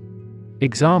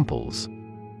 Examples: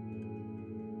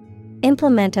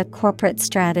 Implement a corporate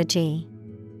strategy.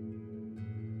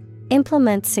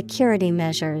 Implement security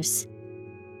measures.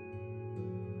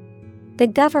 The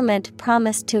government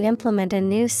promised to implement a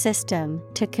new system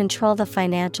to control the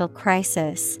financial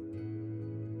crisis.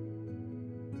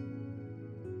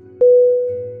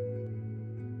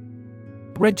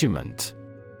 Regiment.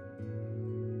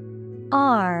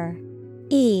 R-E-G-I-M-E-N-T.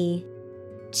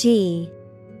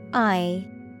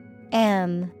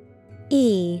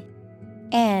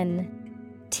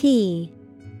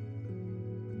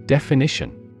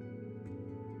 Definition: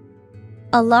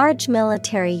 A large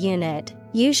military unit,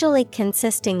 usually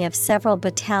consisting of several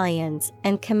battalions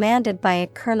and commanded by a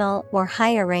colonel or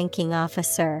higher-ranking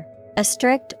officer. A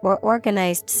strict or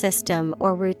organized system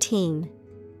or routine.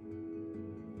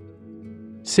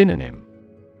 Synonym: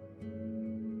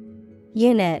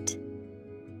 Unit,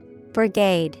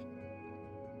 brigade,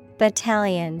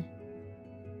 battalion.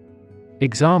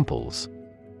 Examples: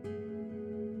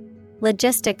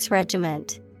 Logistics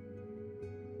regiment.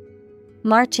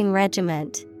 Marching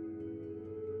regiment.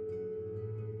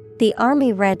 The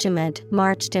Army regiment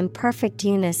marched in perfect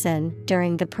unison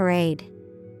during the parade.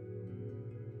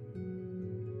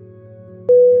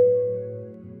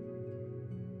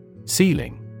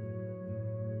 Ceiling.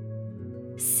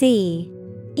 C-E-I-L-I-N-G.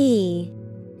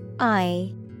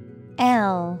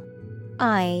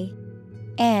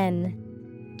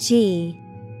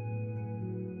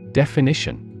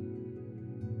 Definition: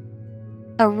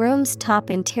 A room's top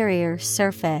interior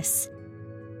surface.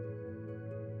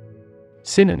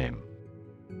 Synonym: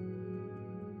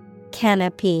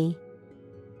 Canopy,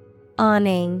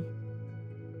 awning,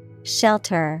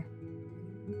 shelter.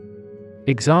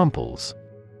 Examples: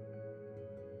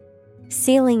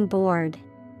 Ceiling board.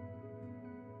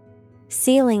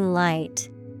 Ceiling light.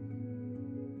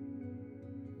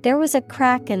 There was a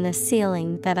crack in the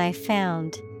ceiling that I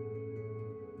found.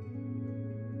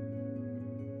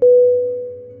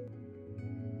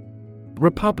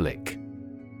 Republic.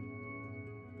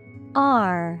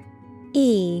 R-E-P-U-B-L-I-C.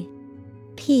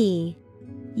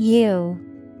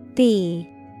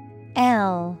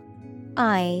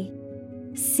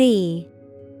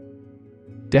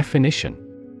 Definition: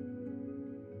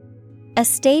 A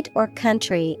state or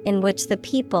country in which the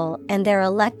people and their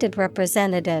elected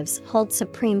representatives hold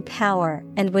supreme power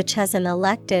and which has an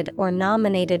elected or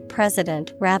nominated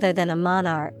president rather than a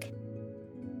monarch.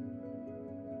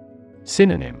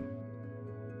 Synonym: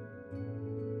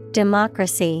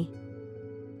 Democracy,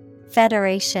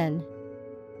 Federation,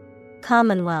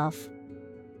 Commonwealth.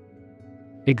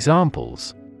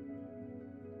 Examples: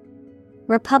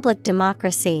 Republic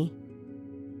democracy.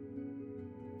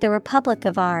 The Republic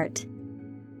of Art.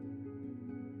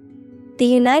 The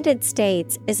United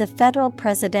States is a federal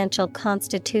presidential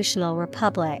constitutional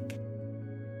republic.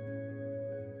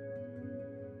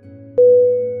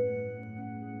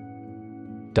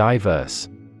 Diverse.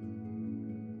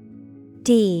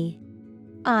 D-I-V-E-R-S-E.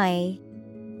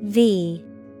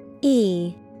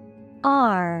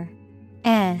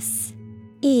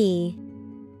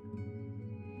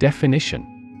 Definition: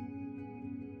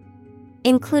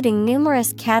 Including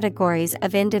numerous categories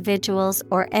of individuals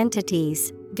or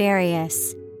entities,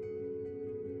 various.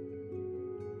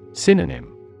 Synonym: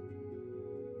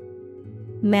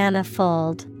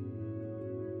 Manifold,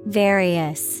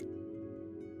 various,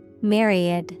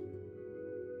 myriad.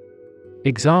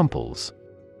 Examples: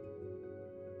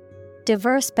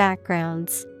 Diverse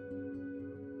backgrounds.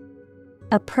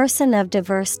 A person of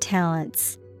diverse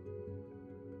talents.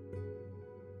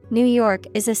 New York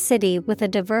is a city with a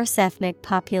diverse ethnic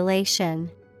population.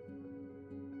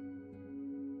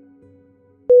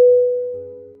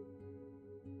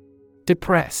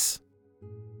 Depress.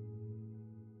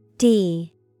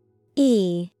 D-E-P-R-E-S-S.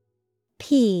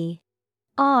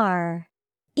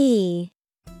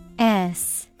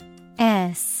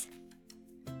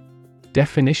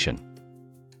 Definition: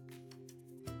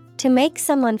 To make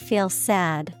someone feel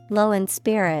sad, low in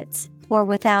spirits, or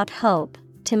without hope,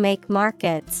 to make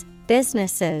markets,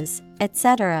 businesses,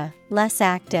 etc., less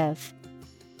active.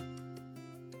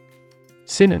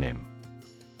 Synonym: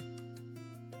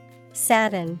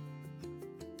 Sadden,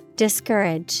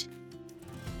 discourage,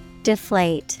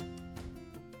 deflate.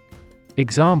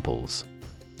 Examples: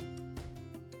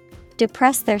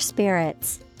 Depress their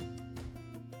spirits.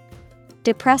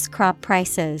 Depress crop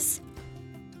prices.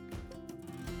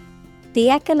 The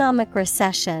economic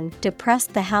recession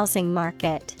depressed the housing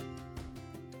market.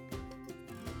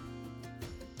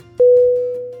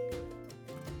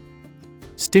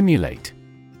 Stimulate.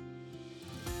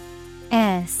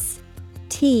 S-T-I-M-U-L-A-T-E.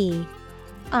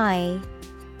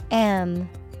 M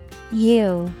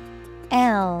U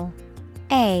L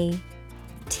A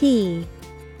T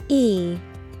E.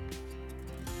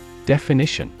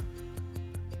 Definition: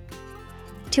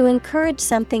 To encourage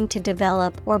something to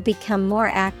develop or become more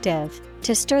active,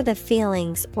 to stir the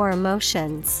feelings or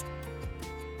emotions.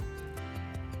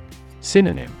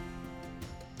 Synonym: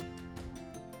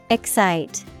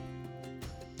 Excite,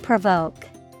 provoke,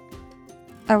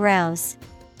 arouse.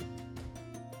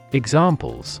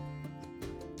 Examples: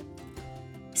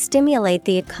 Stimulate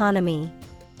the economy.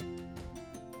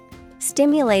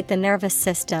 Stimulate the nervous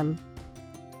system.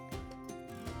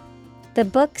 The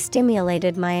book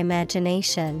stimulated my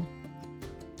imagination.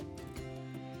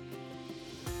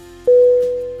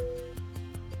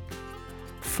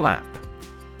 Flap.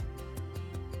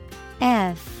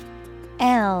 F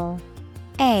L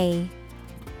A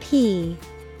P.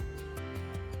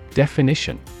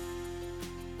 Definition: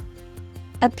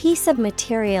 A piece of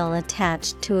material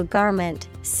attached to a garment,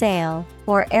 sail,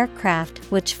 or aircraft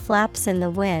which flaps in the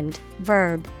wind.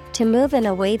 Verb, to move in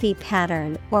a wavy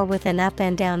pattern or with an up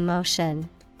and down motion.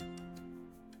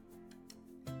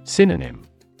 Synonym: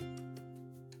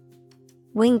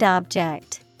 Winged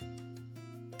object.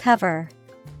 Cover.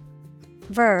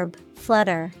 Verb,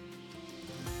 flutter.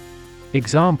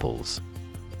 Examples: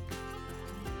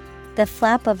 The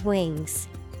flap of wings.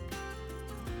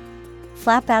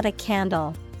 Flap out a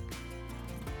candle.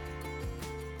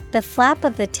 The flap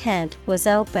of the tent was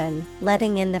open,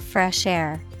 letting in the fresh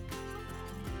air.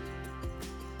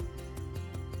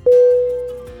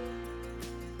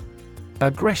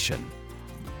 Aggression.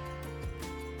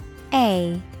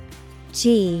 A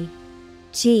G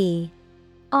G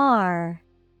R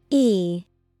E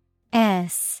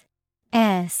S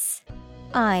S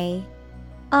I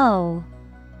O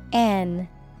N.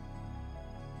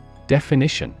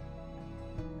 Definition: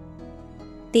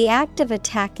 The act of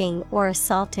attacking or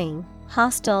assaulting,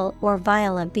 hostile or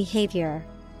violent behavior.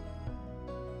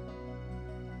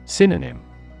 Synonym: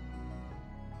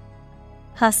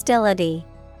 Hostility,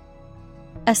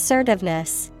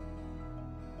 assertiveness,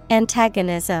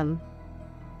 antagonism.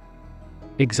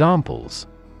 Examples: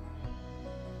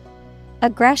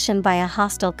 Aggression by a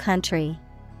hostile country.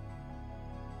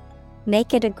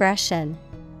 Naked aggression.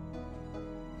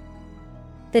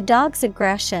 The dog's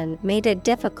aggression made it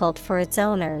difficult for its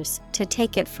owners to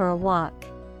take it for a walk.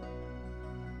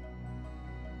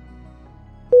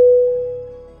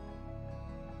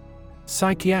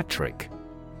 Psychiatric.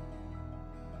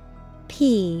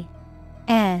 P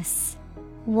S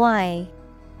Y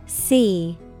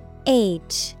C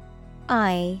H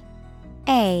I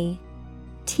A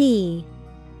T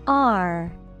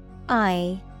R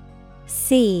I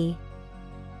C.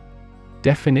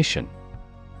 Definition: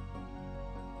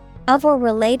 Of or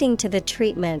relating to the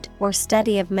treatment or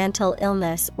study of mental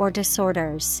illness or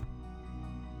disorders.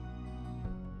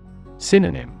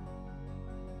 Synonym: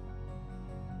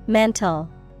 Mental,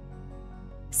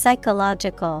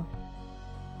 psychological,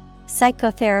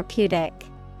 psychotherapeutic.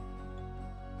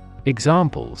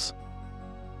 Examples: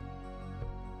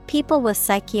 People with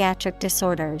psychiatric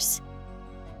disorders.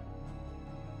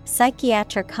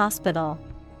 Psychiatric hospital.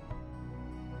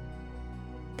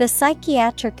 The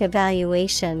psychiatric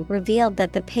evaluation revealed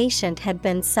that the patient had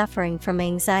been suffering from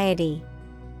anxiety.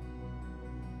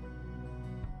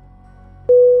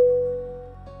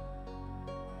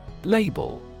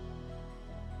 Label.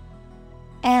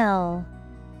 L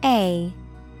A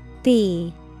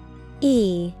B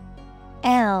E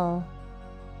L.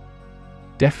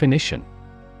 Definition: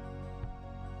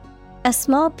 A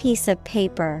small piece of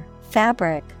paper,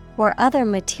 fabric, or other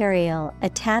material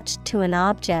attached to an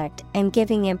object and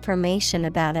giving information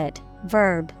about it.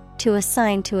 Verb, to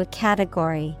assign to a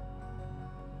category.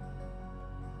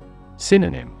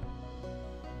 Synonym: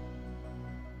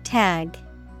 Tag,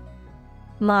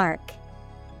 mark,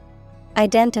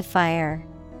 identifier.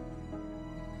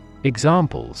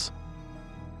 Examples: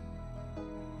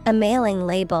 A mailing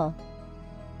label.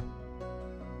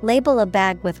 Label a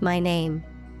bag with my name.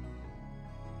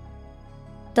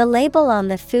 The label on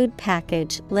the food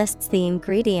package lists the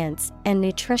ingredients and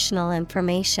nutritional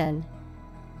information.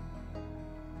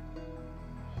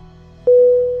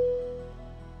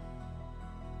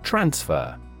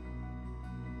 Transfer.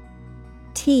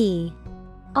 T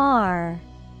R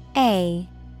A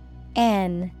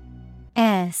N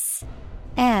S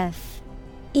F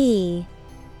E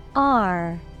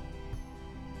R.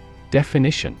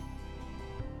 Definition: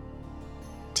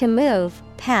 To move,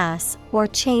 pass, or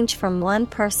change from one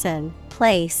person,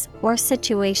 place, or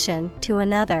situation to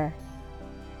another.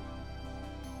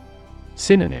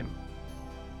 Synonym: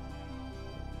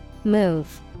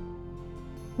 Move,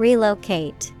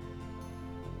 relocate,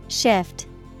 shift.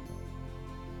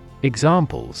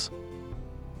 Examples: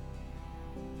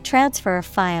 Transfer a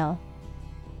file.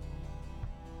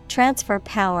 Transfer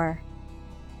power.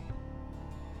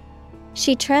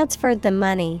 She transferred the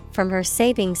money from her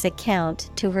savings account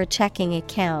to her checking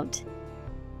account.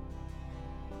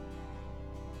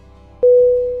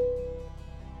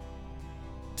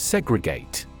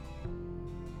 Segregate.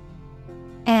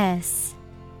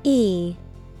 S-E-G-R-E-G-A-T-E.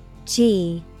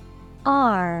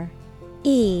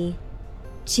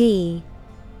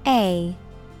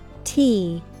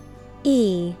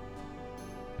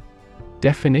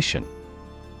 Definition: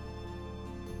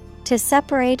 To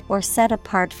separate or set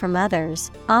apart from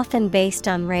others, often based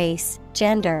on race,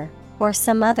 gender, or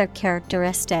some other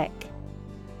characteristic.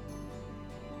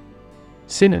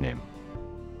 Synonym: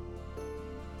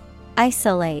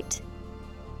 Isolate,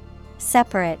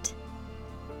 separate,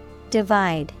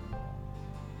 divide.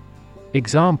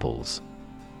 Examples: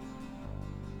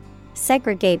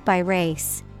 Segregate by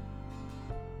race.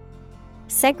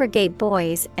 Segregate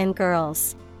boys and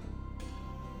girls.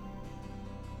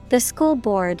 The school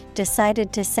board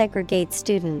decided to segregate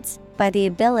students by the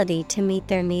ability to meet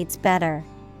their needs better.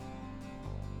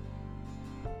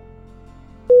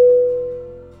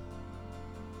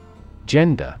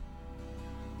 Gender.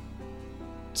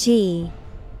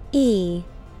 G-E-N-D-E-R.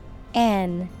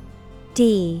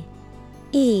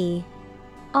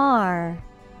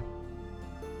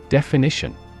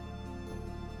 Definition: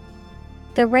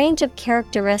 The range of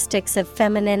characteristics of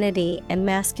femininity and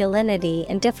masculinity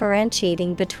and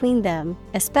differentiating between them,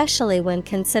 especially when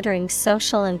considering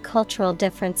social and cultural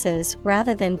differences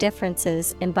rather than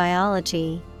differences in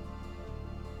biology.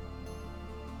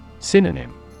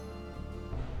 Synonym: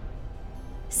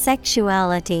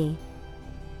 Sexuality.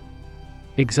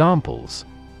 Examples: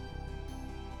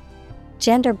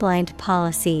 Gender-blind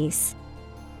policies.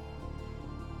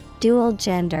 Dual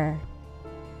gender.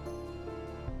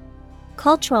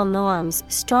 Cultural norms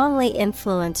strongly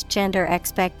influence gender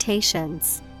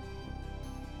expectations.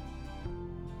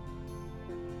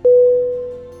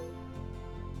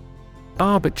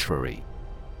 Arbitrary.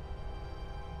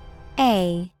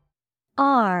 A-R-B-I-T-R-A-R-Y.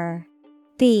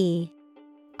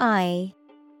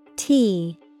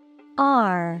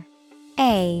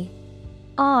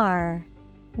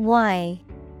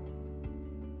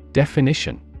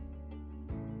 Definition: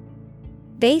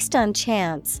 Based on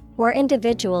chance or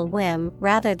individual whim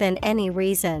rather than any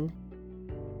reason.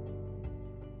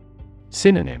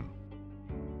 Synonym: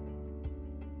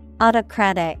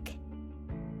 Autocratic,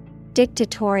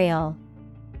 dictatorial,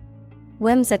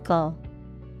 whimsical.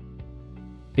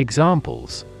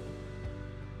 Examples: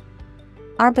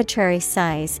 Arbitrary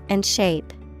size and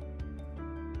shape.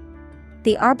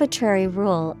 The arbitrary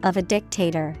rule of a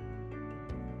dictator.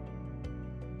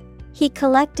 He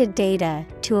collected data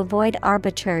to avoid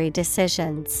arbitrary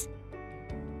decisions.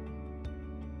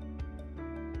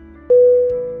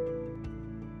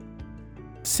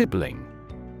 Sibling.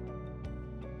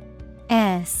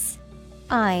 S-I-B-L-I-N-G.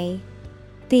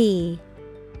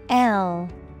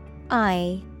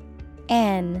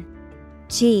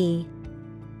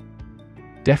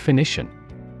 Definition: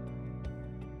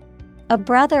 A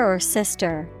brother or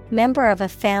sister, member of a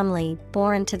family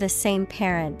born to the same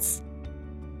parents.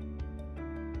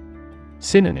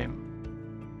 Synonym: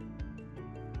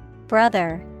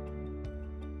 Brother,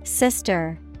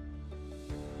 sister,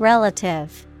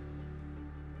 relative.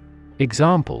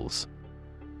 Examples: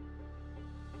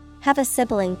 Have a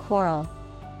sibling quarrel.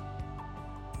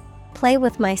 Play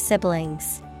with my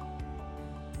siblings.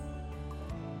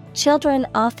 Children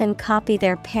often copy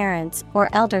their parents or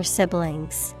elder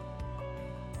siblings.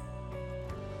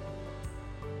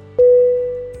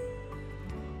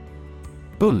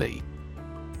 Bully.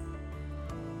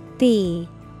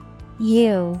 B-U-L-L-Y.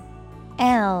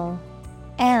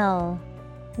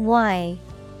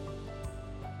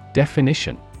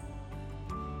 Definition: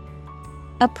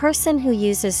 A person who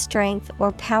uses strength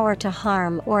or power to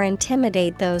harm or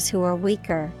intimidate those who are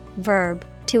weaker. Verb,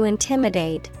 to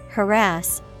intimidate,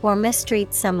 harass, or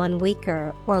mistreat someone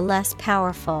weaker or less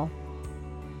powerful.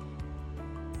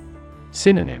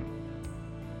 Synonym: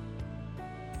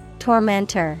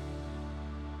 Tormentor,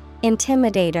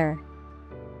 intimidator,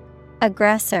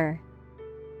 aggressor.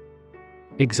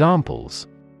 Examples: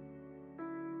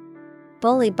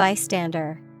 Bully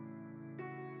bystander.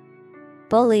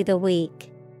 Bully the weak.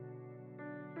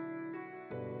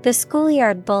 The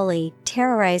schoolyard bully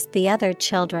terrorized the other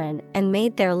children and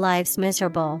made their lives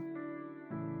miserable.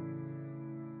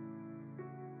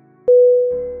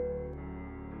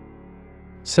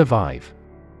 Survive.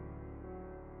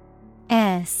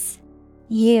 S-U-R-V-I-V-E.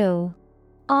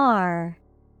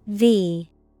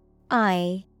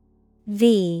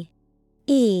 V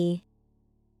E.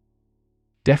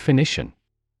 Definition: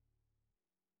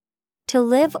 To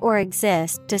live or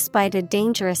exist despite a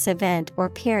dangerous event or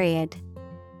period.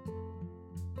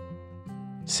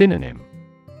 Synonym: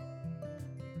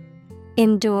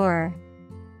 Endure,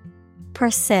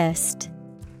 persist,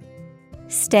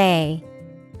 stay.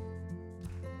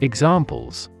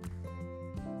 Examples: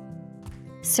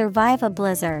 Survive a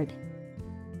blizzard.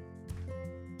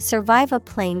 Survive a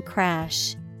plane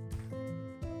crash.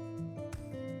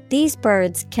 These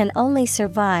birds can only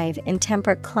survive in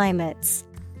temperate climates.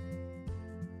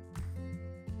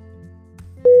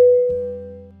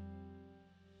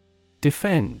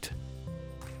 Defend.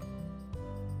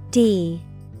 D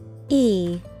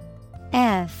E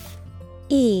F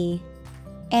E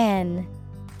N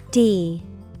D.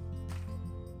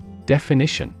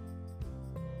 Definition: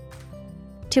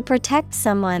 To protect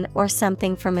someone or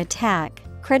something from attack,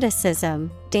 criticism,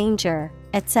 danger,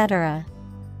 etc.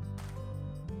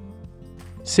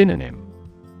 Synonym: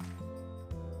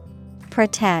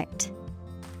 Protect,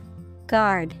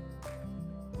 guard,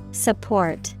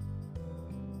 support.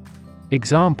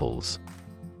 Examples: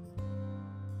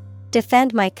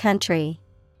 Defend my country.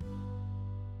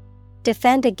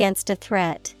 Defend against a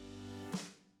threat.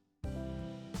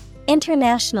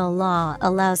 International law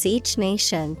allows each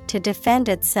nation to defend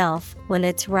itself when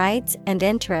its rights and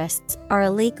interests are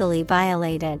illegally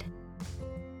violated.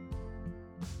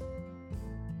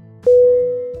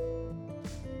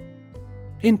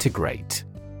 Integrate.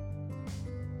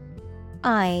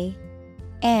 I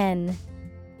N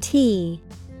T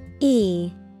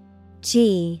E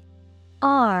G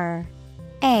R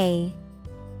A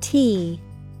T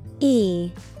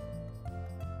E.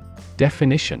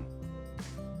 Definition: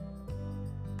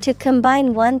 To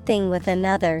combine one thing with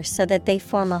another so that they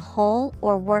form a whole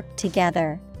or work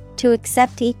together. To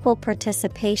accept equal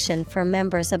participation for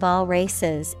members of all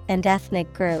races and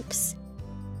ethnic groups.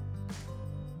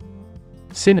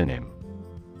 Synonym: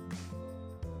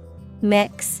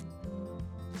 Mix,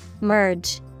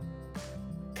 merge,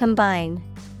 combine.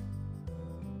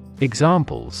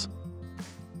 Examples: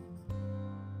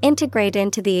 Integrate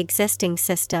into the existing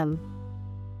system.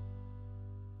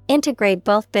 Integrate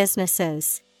both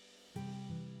businesses.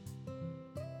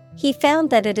 He found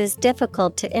that it is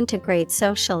difficult to integrate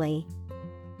socially.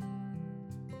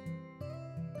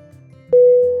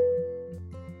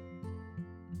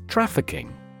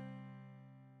 Trafficking.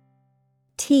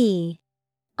 T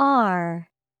R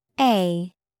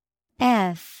A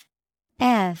F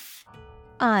F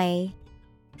I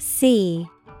C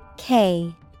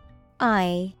K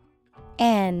I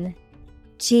N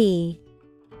G.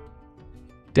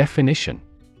 Definition: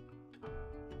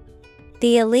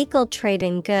 The illegal trade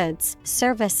in goods,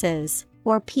 services,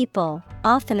 or people,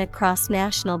 often across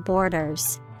national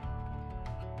borders.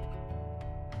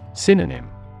 Synonym: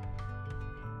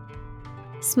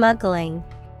 Smuggling,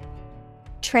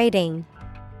 trading,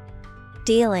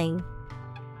 dealing.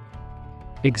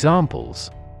 Examples: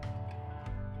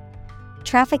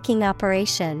 Trafficking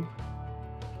operation.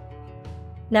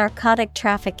 Narcotic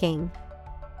trafficking.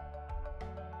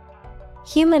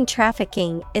 Human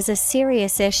trafficking is a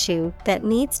serious issue that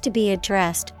needs to be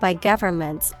addressed by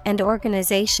governments and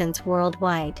organizations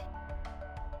worldwide.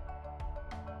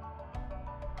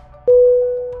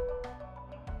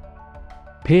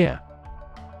 Peer.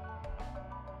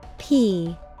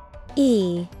 P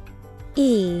E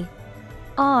E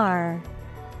R.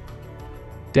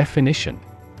 Definition: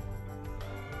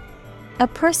 A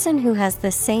person who has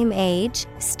the same age,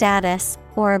 status,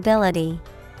 or ability.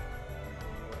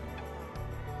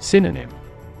 Synonym: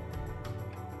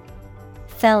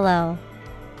 Fellow,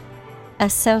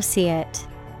 associate,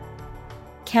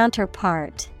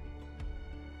 counterpart.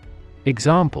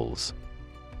 Examples: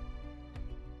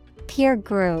 Peer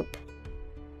group.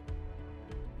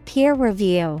 Peer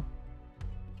review.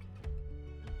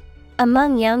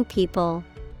 Among young people,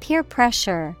 peer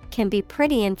pressure can be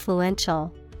pretty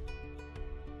influential.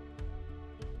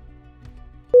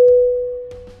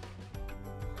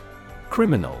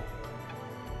 Criminal.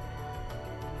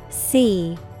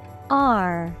 C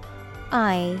R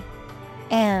I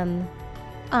M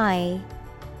I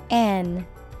N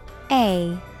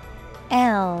A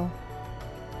L.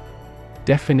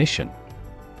 Definition: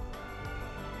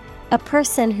 A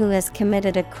person who has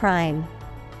committed a crime.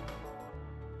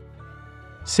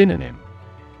 Synonym: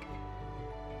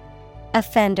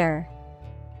 Offender,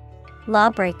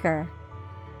 lawbreaker,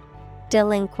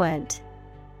 delinquent.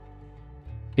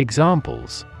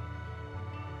 Examples: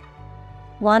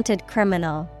 Wanted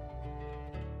criminal.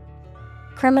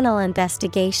 Criminal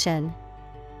investigation.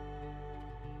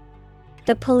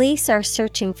 The police are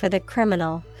searching for the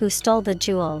criminal who stole the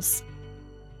jewels.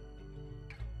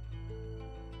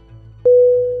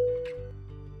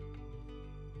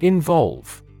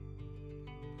 Involve.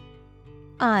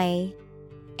 INVOLVE.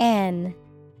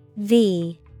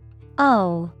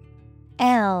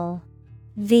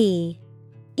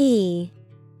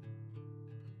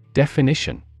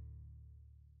 Definition.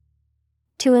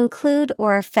 To include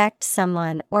or affect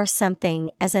someone or something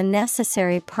as a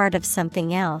necessary part of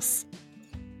something else.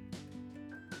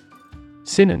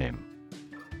 Synonym.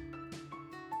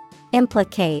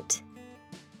 Implicate,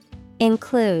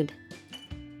 include,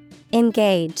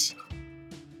 engage.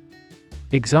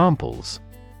 Examples.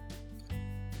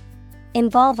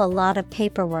 Involve a lot of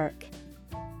paperwork.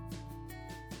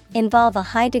 Involve a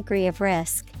high degree of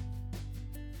risk.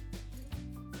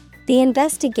 The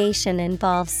investigation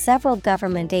involves several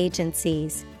government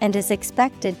agencies and is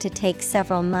expected to take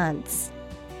several months.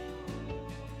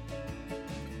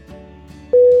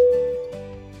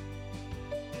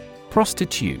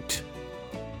 Prostitute.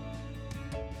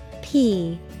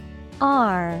 PROSTITUE.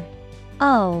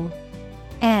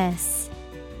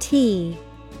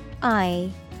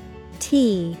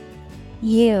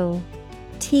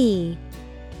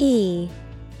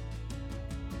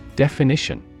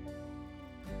 Definition.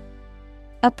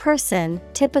 A person,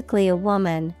 typically a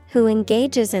woman, who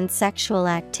engages in sexual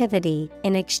activity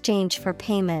in exchange for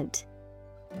payment.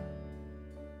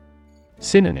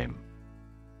 Synonym.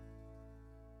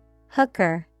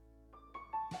 Hooker,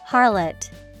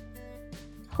 harlot,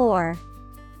 whore.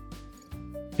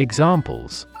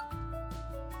 Examples.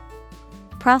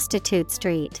 Prostitute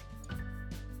street.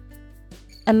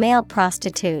 A male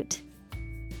prostitute.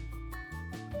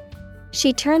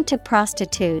 She turned to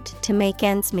prostitute to make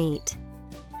ends meet.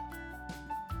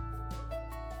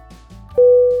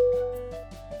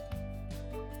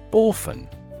 Orphan.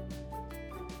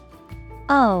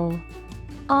 ORPHAN.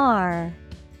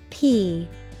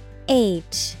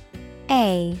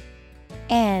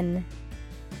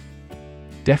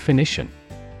 Definition.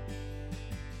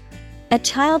 A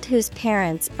child whose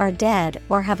parents are dead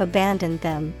or have abandoned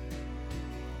them.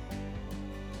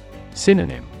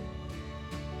 Synonym.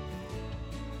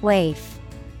 Waif,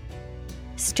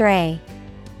 stray,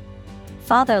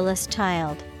 fatherless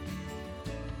child.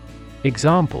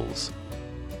 Examples.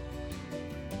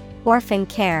 Orphan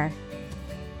care.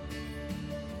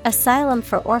 Asylum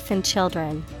for orphan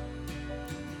children.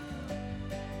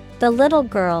 The little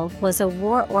girl was a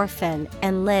war orphan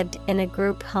and lived in a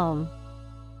group home.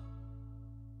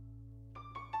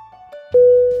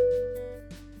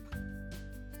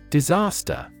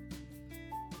 Disaster.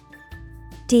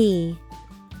 DISASTER.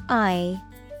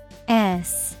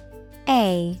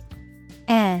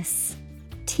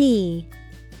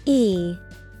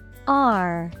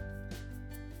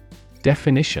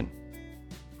 Definition.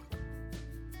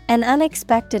 An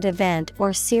unexpected event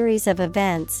or series of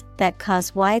events that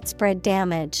cause widespread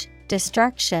damage,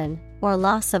 destruction, or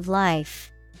loss of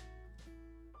life.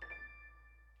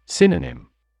 Synonym.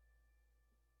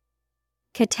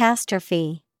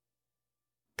 Catastrophe,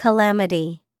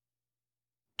 calamity,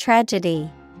 tragedy.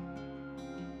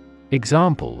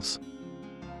 Examples.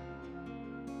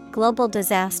 Global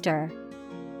disaster.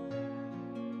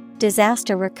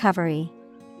 Disaster recovery.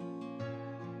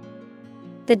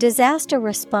 The disaster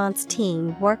response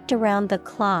team worked around the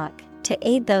clock to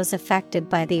aid those affected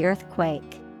by the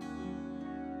earthquake.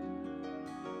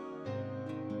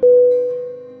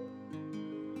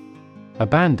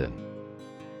 Abandon.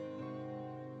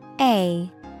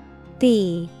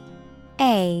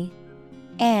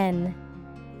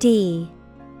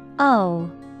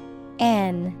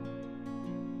 ABANDON.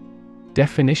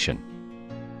 Definition.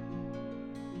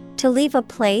 To leave a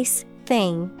place,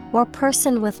 thing, or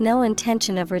person with no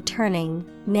intention of returning.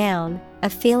 Noun, a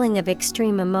feeling of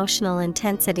extreme emotional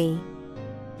intensity.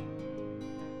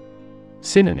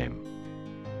 Synonym.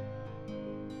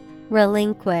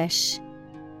 Relinquish,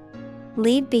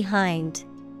 leave behind,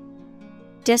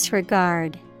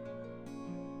 disregard.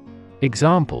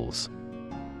 Examples.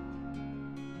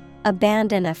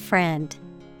 Abandon a friend.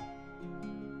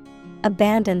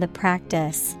 Abandon the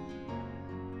practice.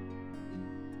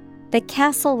 The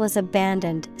castle was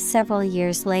abandoned several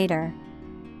years later.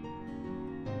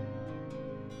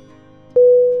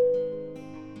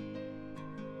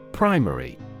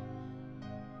 Primary.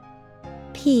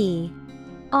 PRIMARY.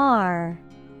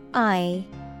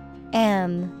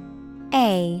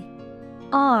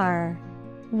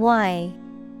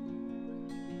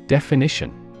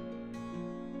 Definition.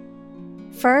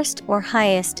 First or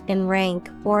highest in rank,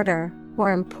 order,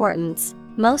 or importance,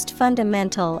 most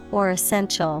fundamental or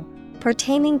essential,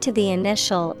 pertaining to the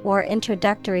initial or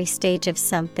introductory stage of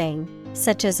something,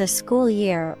 such as a school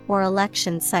year or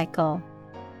election cycle.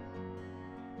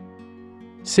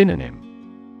 Synonym: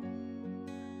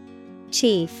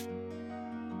 Chief,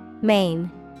 main,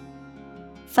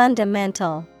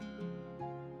 fundamental.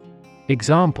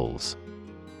 Examples: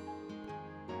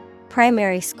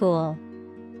 primary school,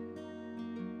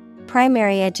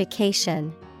 primary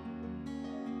education.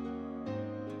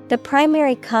 The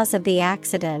primary cause of the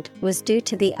accident was due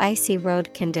to the icy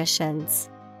road conditions.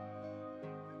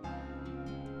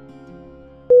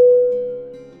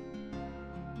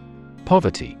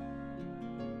 Poverty.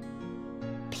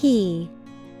 P-O-V-E-R-T-Y.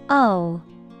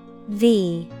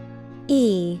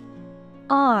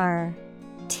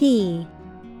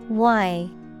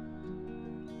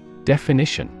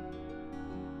 Definition: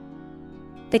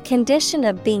 the condition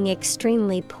of being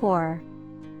extremely poor.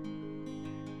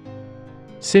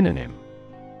 Synonym: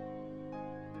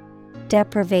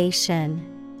 deprivation,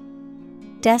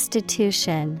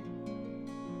 destitution,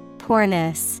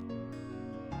 poorness.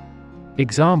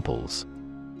 Examples: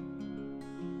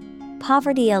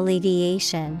 poverty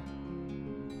alleviation,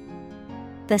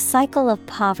 the cycle of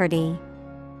poverty.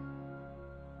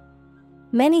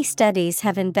 Many studies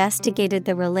have investigated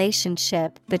the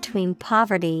relationship between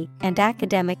poverty and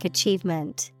academic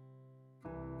achievement.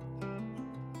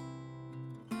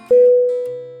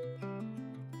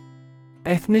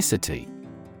 Ethnicity.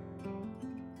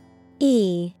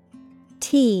 E-T-H-N-I-C-I-T-Y.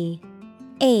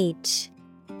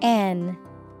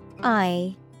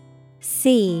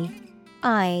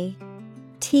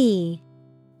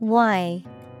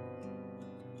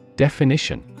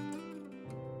 Definition: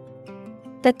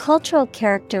 the cultural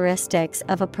characteristics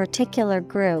of a particular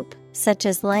group, such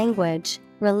as language,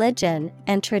 religion,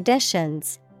 and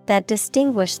traditions, that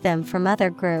distinguish them from other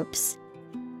groups.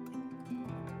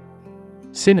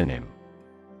 Synonym: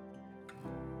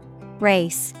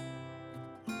 race,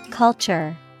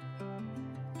 culture,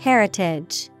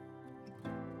 heritage.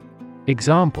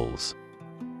 Examples: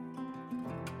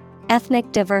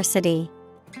 ethnic diversity,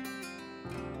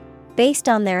 based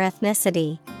on their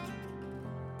ethnicity.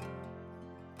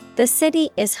 The city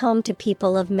is home to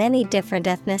people of many different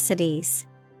ethnicities.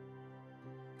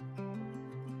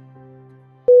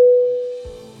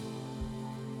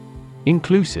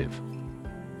 Inclusive.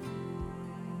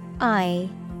 I-N-C-L-U-S-I-V-E.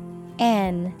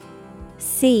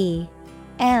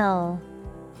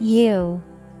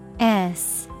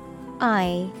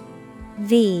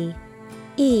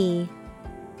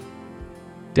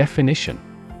 Definition: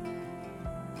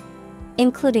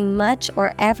 including much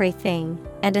or everything,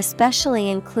 and especially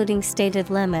including stated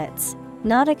limits,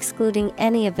 not excluding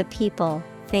any of the people,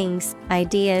 things,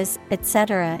 ideas,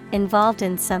 etc. involved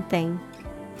in something.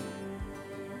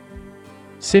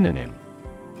 Synonym: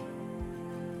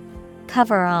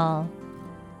 cover all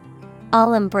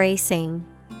embracing,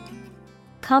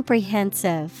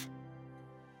 comprehensive.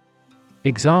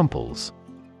 Examples: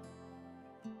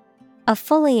 a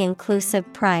fully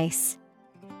inclusive price,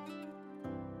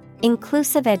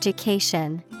 inclusive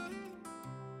education.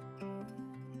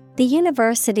 The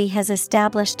university has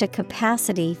established a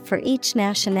capacity for each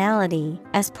nationality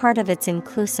as part of its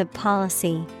inclusive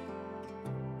policy.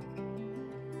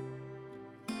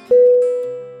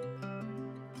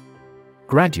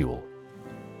 Gradual.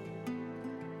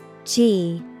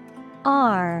 G-R-A-D-U-A-L.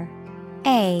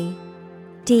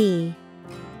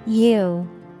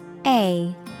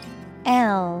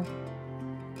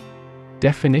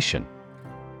 Definition: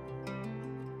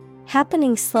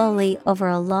 happening slowly over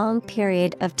a long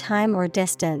period of time or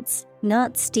distance,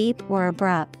 not steep or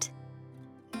abrupt.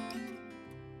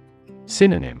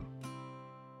 Synonym: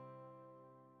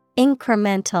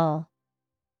 incremental,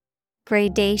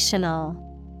 gradational,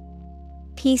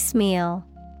 piecemeal.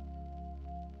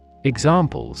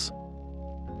 Examples: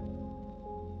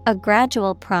 a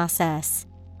gradual process,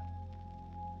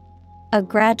 a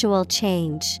gradual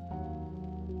change.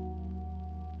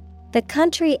 The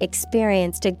country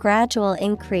experienced a gradual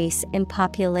increase in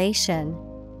population.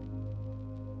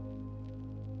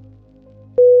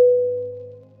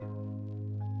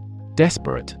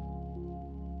 Desperate.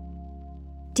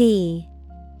 D-E-S-P-E-R-A-T-E.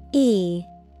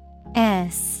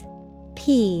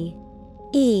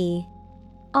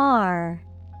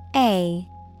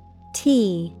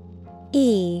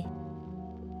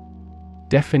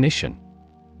 Definition: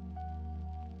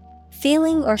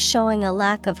 feeling or showing a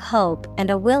lack of hope and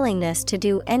a willingness to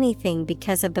do anything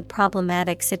because of the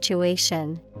problematic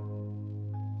situation.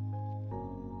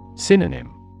 Synonym: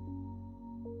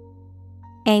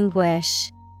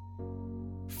 anguish,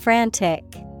 frantic,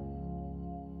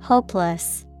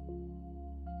 hopeless.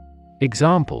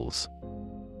 Examples: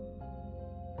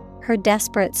 Her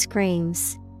desperate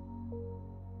screams.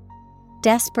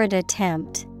 Desperate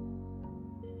attempt.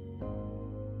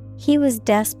 He was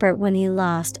desperate when he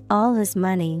lost all his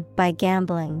money by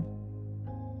gambling.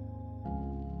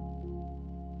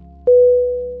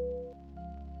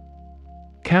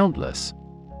 Countless.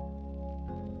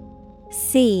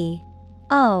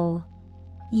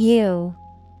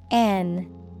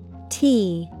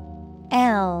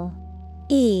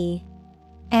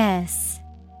 COUNTLESS.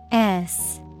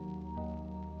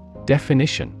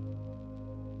 Definition.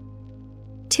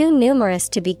 Too numerous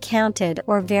to be counted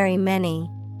or very many.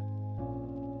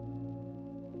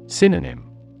 Synonym.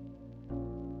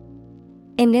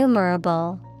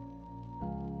 Innumerable,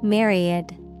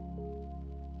 myriad,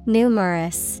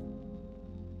 numerous.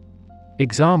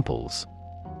 Examples.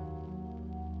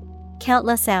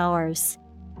 Countless hours.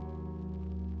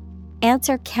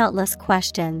 Answer countless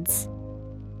questions.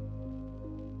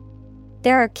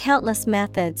 There are countless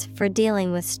methods for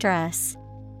dealing with stress.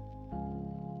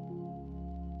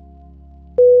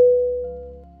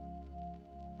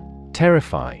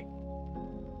 Terrify.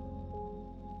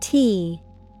 TERRIFY.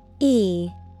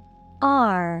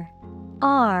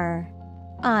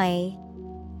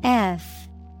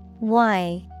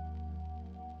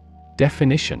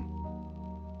 Definition.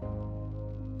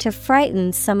 To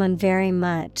frighten someone very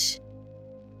much.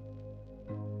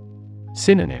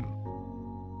 Synonym.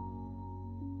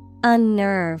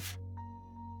 Unnerve,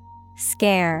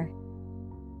 scare,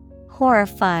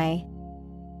 horrify.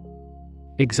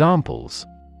 Examples.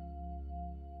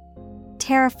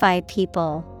 Terrify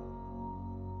people.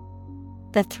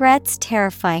 The threats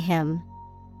terrify him.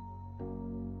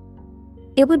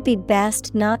 It would be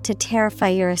best not to terrify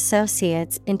your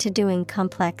associates into doing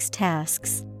complex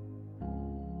tasks.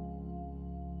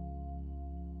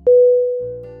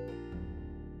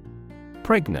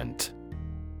 Pregnant.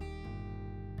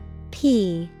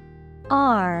 PREGNANT.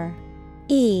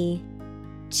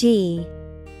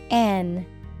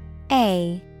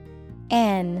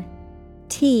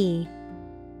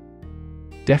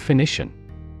 Definition.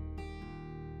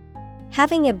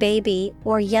 Having a baby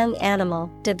or young animal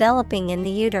developing in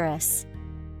the uterus.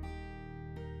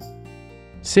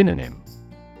 Synonym.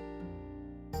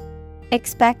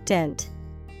 Expectant.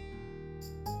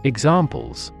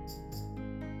 Examples.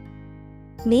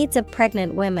 Needs of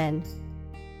pregnant women.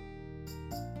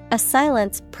 A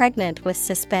silence pregnant with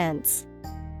suspense.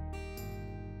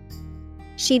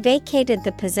 She vacated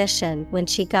the position when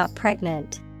she got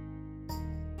pregnant.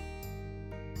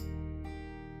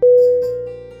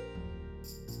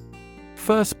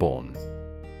 Firstborn.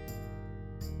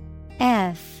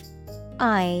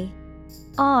 FIRSTBORN.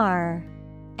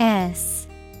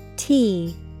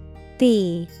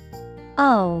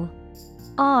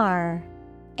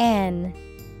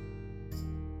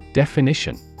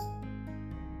 Definition.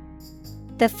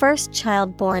 The first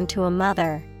child born to a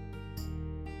mother.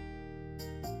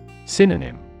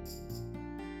 Synonym.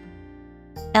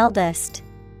 Eldest,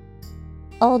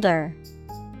 older,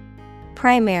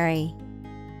 primary.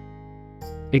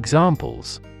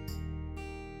 Examples.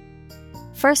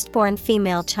 Firstborn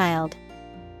female child.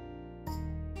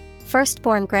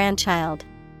 Firstborn grandchild.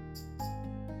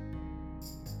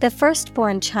 The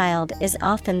firstborn child is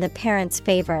often the parent's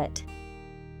favorite.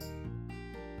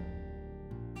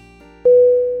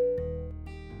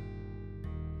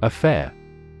 Affair.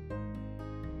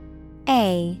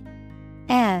 AFFAIR.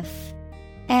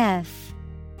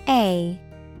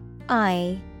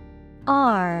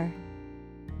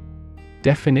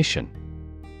 Definition.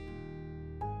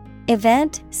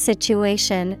 Event,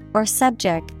 situation, or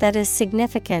subject that is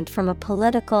significant from a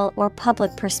political or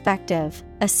public perspective,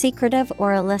 a secretive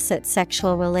or illicit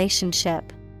sexual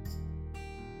relationship.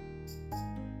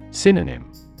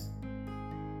 Synonym.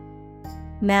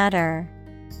 Matter,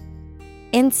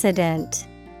 incident,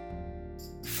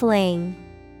 fling.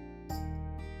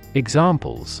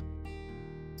 Examples.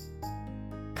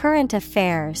 Current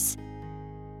affairs.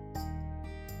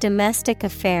 Domestic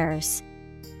affairs.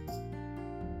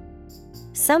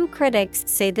 Some critics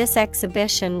say this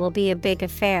exhibition will be a big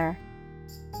affair.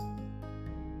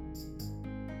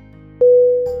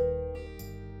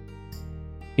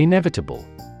 Inevitable.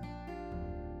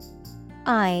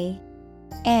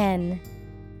 INEVITABLE.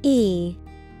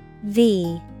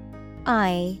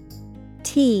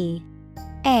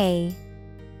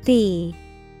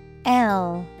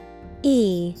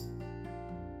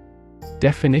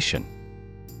 Definition.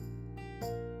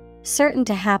 Certain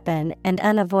to happen and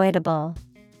unavoidable.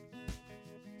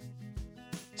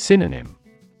 Synonym.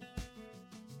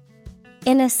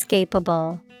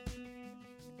 Inescapable,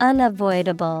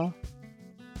 unavoidable,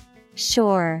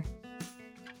 sure.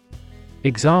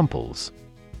 Examples.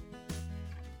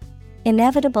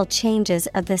 Inevitable changes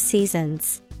of the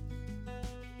seasons.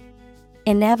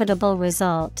 Inevitable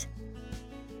result.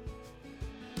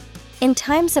 In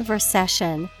times of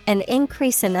recession, an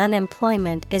increase in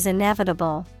unemployment is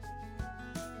inevitable.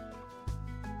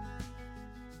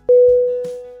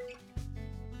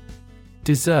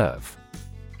 Deserve.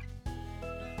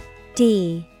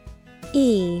 D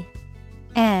E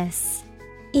S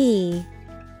E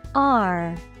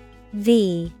R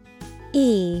V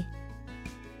E.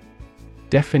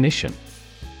 Definition.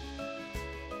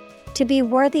 To be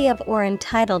worthy of or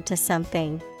entitled to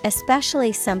something,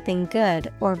 especially something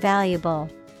good or valuable.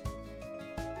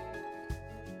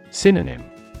 Synonym.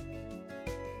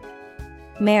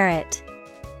 Merit,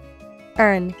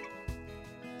 earn,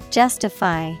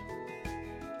 justify.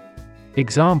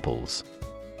 Examples.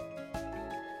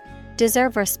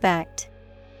 Deserve respect.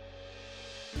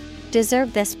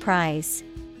 Deserve this prize.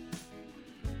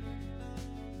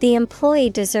 The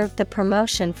employee deserved the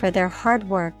promotion for their hard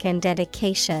work and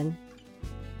dedication.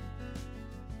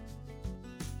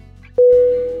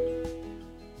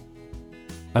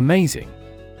 Amazing.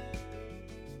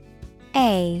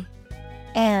 A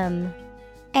M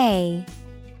A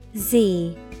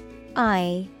Z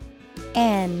I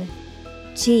N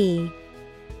G.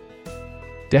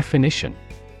 Definition.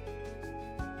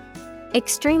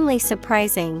 Extremely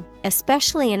surprising,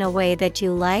 especially in a way that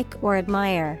you like or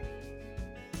admire.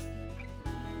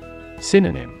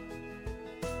 Synonym.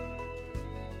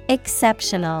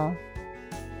 Exceptional,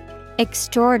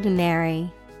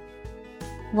 extraordinary,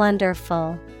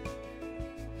 wonderful.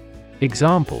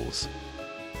 Examples.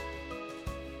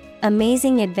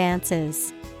 Amazing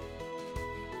advances.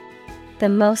 The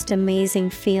most amazing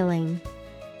feeling.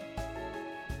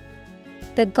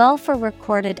 The golfer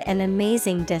recorded an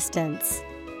amazing distance.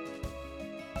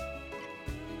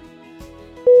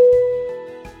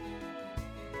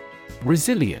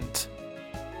 Resilient.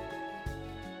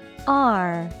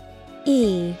 R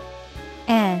E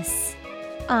S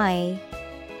I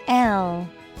L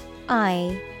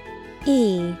I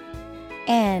E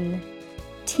N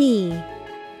T.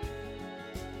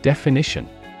 Definition.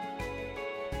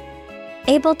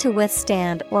 Able to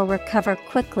withstand or recover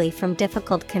quickly from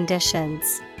difficult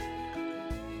conditions.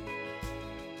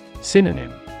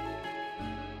 Synonym.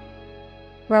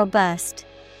 Robust,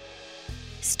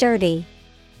 sturdy,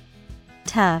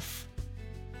 tough.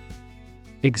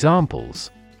 Examples.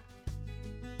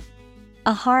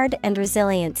 A hard and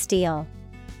resilient steel.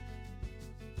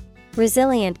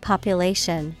 Resilient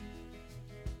population.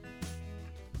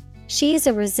 She is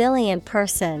a resilient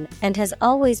person and has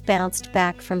always bounced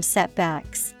back from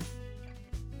setbacks.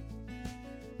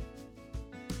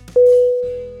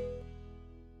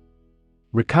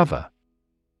 Recover.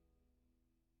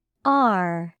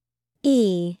 R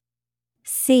E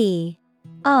C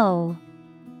O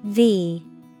V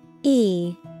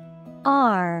E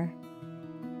R.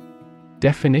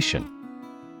 Definition.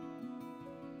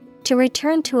 To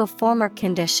return to a former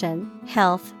condition,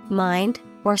 health, mind,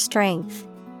 or strength.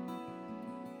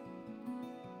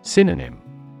 Synonym.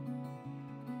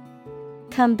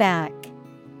 Come back,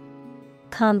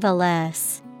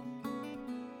 convalesce,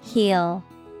 heal.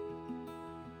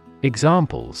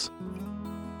 Examples.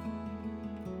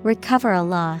 Recover a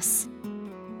loss.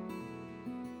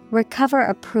 Recover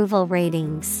approval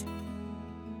ratings.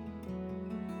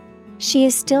 She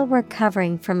is still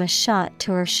recovering from a shot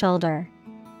to her shoulder.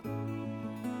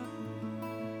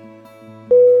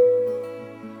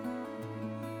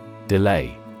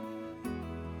 Delay.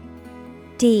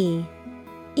 D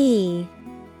E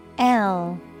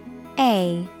L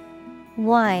A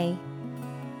Y.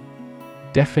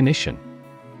 Definition.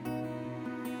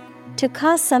 To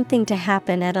cause something to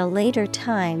happen at a later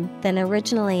time than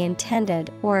originally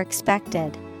intended or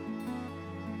expected.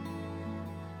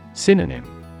 Synonym.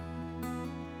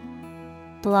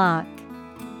 Block,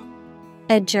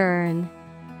 adjourn,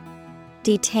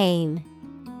 detain.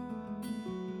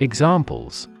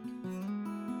 Examples.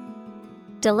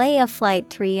 Delay a flight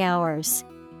 3 hours.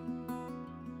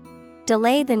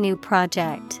 Delay the new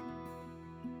project.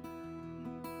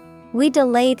 We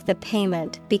delayed the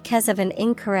payment because of an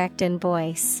incorrect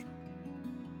invoice.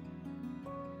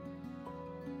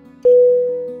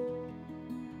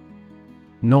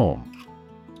 Norm.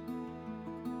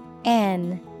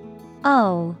 N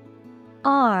O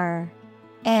R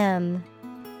M.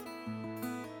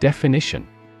 Definition.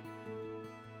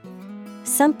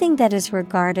 Something that is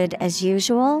regarded as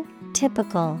usual,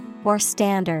 typical, or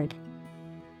standard.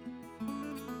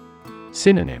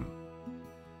 Synonym.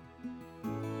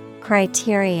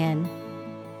 Criterion,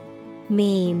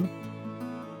 mean,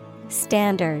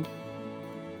 standard.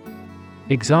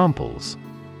 Examples.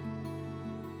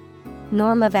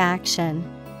 norm of action.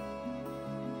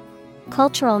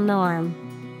 Cultural norm.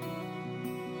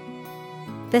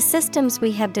 The systems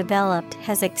we have developed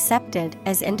has accepted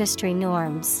as industry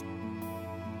norms.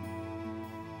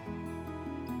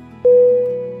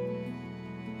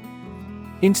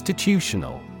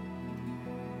 Institutional.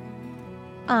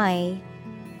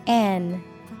 INSTITUTIONal.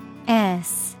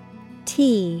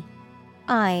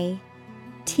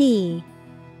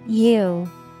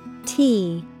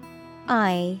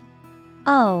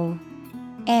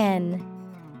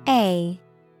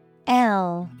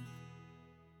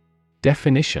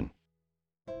 Definition.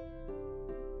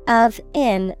 Of,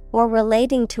 in, or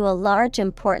relating to a large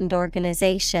important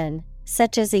organization,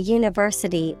 such as a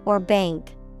university or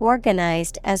bank,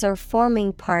 organized as or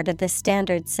forming part of the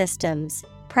standard systems,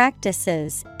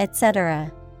 practices,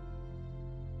 etc.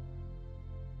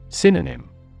 Synonym.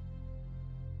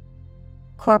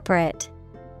 Corporate,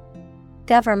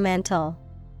 governmental.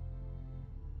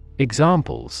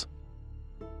 Examples.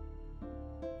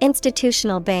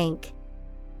 Institutional bank.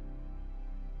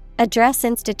 Address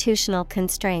institutional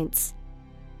constraints.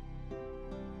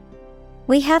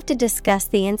 We have to discuss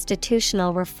the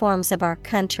institutional reforms of our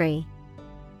country.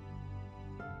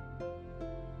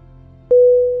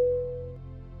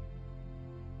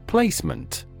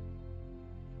 Placement.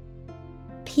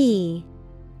 Placement.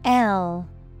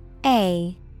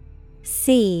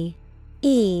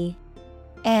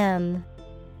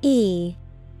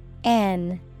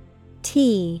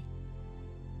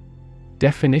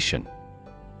 Definition.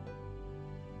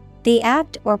 The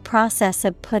act or process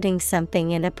of putting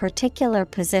something in a particular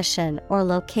position or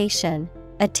location,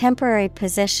 a temporary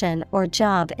position or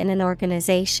job in an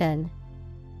organization.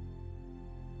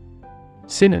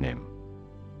 Synonym.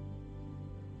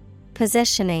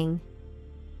 Positioning,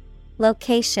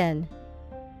 location,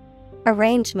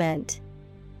 arrangement.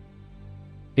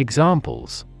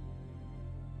 Examples.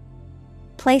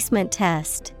 Placement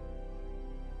test.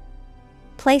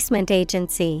 Placement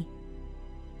agency.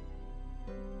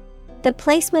 The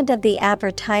placement of the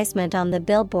advertisement on the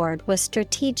billboard was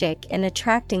strategic in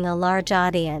attracting a large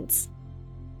audience.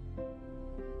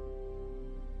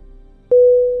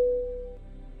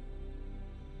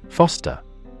 Foster. FOSTER.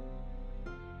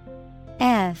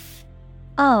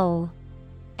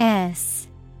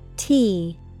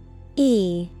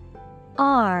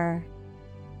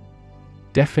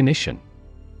 Definition.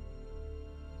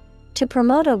 To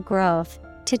promote a growth,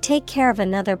 to take care of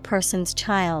another person's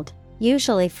child,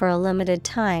 usually for a limited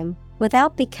time,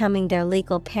 without becoming their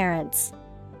legal parents.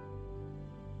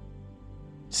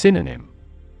 Synonym.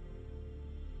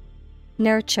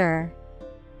 Nurture,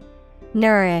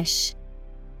 nourish,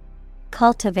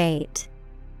 cultivate.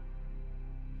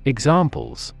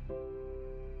 Examples.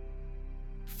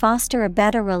 Foster a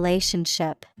better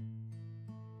relationship.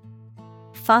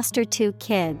 Foster 2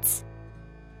 kids.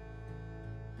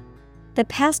 The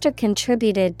pastor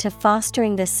contributed to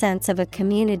fostering the sense of a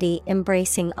community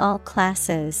embracing all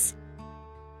classes.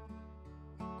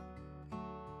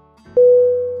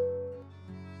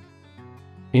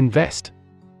 Invest.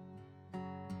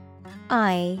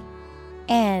 INVEST.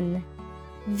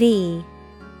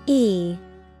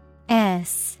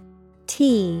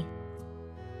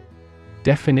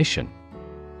 Definition.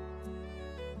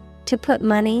 To put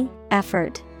money,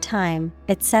 effort, time,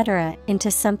 etc. into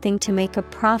something to make a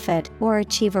profit or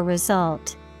achieve a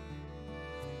result.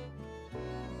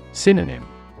 Synonym.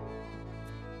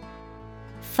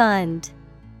 Fund,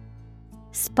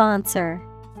 sponsor,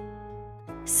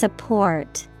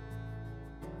 support.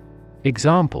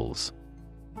 Examples.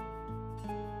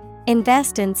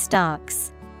 Invest in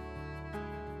stocks.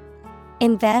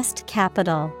 Invest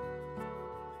capital.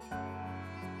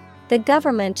 The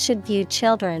government should view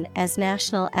children as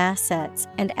national assets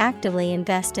and actively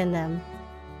invest in them.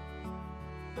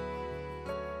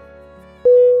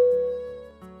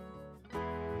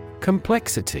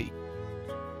 Complexity.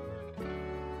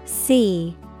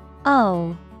 COMPLEXITY.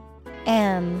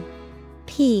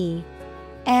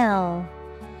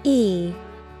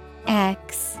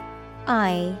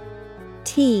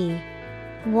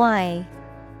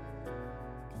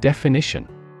 Definition.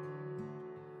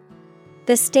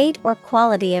 The state or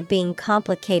quality of being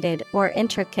complicated or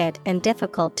intricate and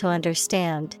difficult to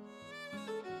understand.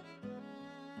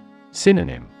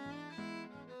 Synonym.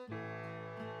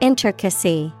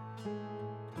 Intricacy,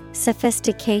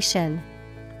 sophistication,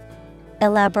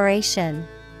 elaboration.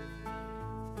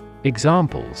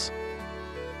 Examples.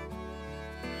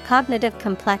 Cognitive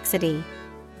complexity.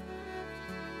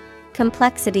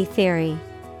 Complexity theory.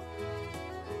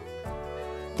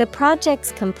 The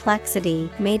project's complexity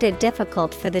made it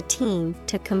difficult for the team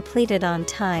to complete it on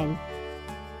time.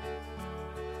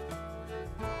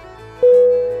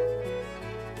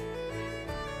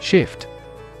 Shift.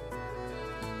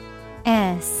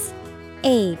 S-H-I-F-T.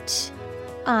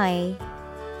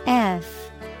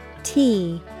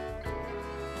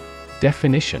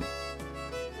 Definition.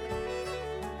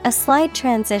 A slight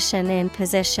transition in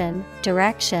position,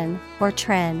 direction, or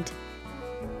trend.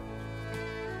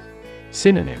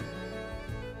 Synonym.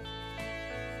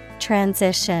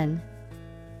 Transition,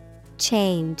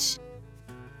 change,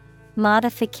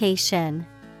 modification.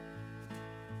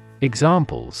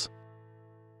 Examples.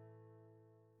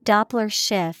 Doppler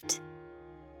shift.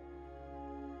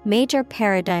 Major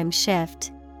paradigm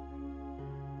shift.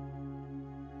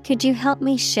 Could you help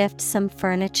me shift some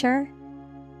furniture?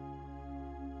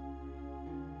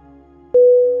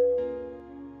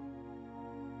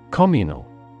 Communal.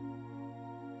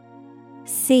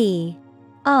 C-O-M-M-U-N-A-L.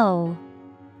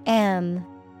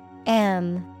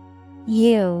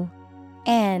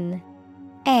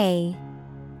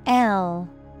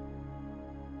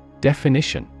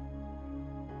 Definition.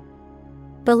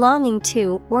 Belonging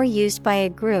to or used by a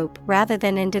group rather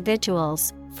than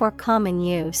individuals, for common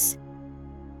use.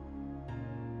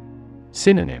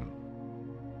 Synonym.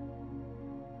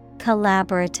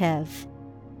 Collaborative,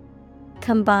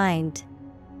 combined,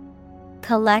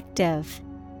 collective.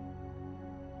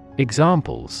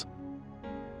 Examples.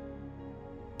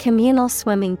 Communal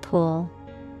swimming pool.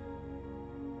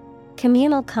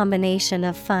 Communal combination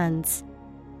of funds.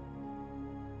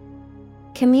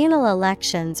 Communal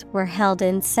elections were held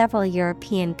in several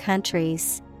European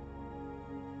countries.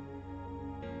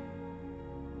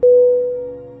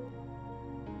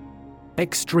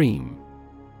 Extreme.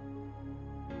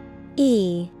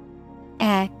 E-X-T-R-E-M-E.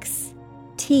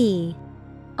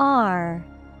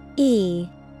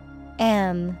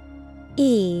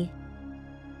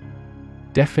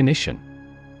 Definition.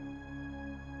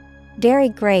 Very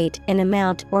great in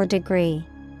amount or degree.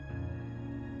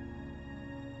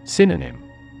 Synonym.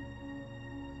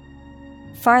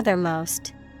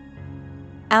 Farthermost,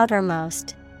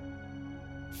 outermost,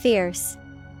 fierce.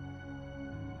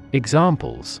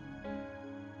 Examples.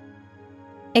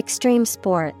 Extreme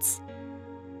sports.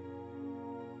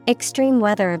 Extreme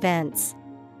weather events.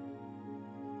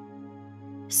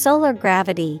 Solar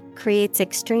gravity creates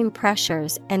extreme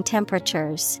pressures and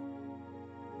temperatures.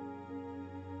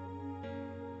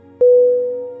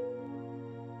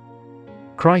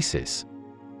 Crisis.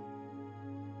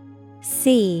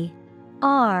 C-R-I-S-I-S.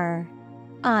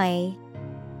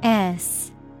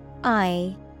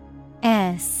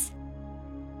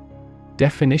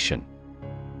 Definition.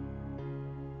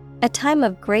 A time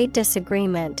of great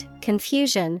disagreement,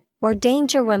 confusion, or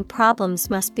danger when problems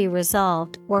must be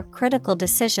resolved or critical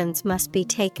decisions must be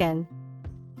taken.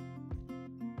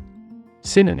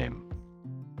 Synonym.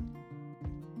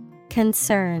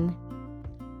 Concern,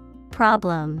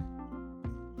 problem,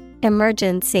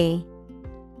 emergency.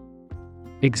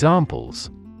 Examples.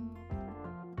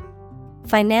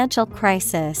 Financial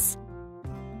crisis.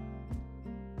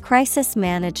 Crisis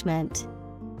management.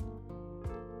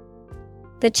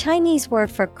 The Chinese word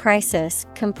for crisis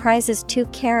comprises two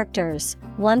characters,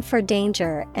 one for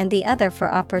danger and the other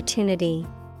for opportunity.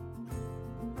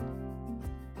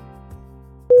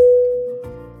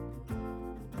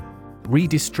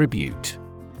 Redistribute.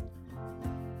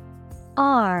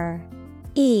 R-E-D-I-S-T-R-I-B-U-T-E.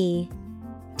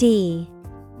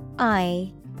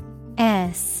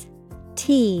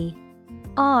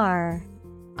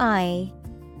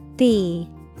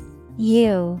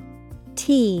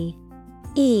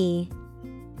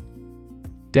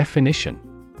 Definition.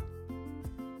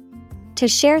 To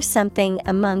share something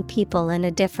among people in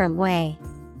a different way.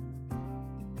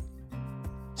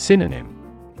 Synonym.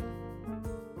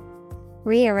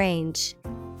 Rearrange,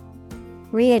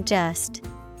 readjust,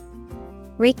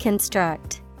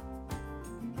 reconstruct.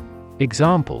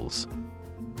 Examples.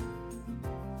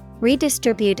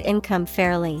 Redistribute income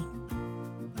fairly.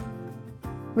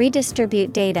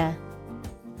 Redistribute data.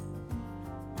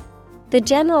 The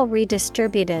general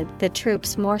redistributed the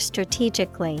troops more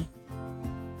strategically.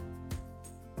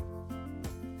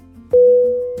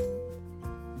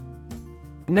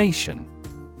 Nation.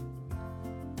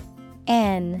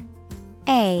 N-A-T-I-O-N.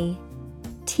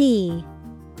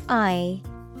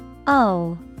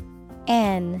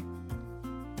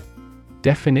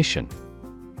 Definition.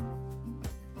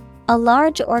 A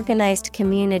large organized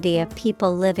community of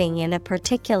people living in a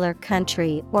particular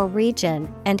country or region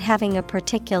and having a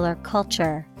particular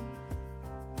culture.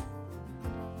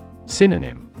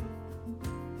 Synonym.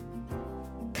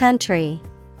 Country,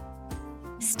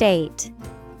 state,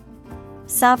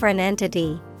 sovereign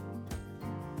entity.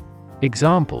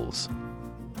 Examples.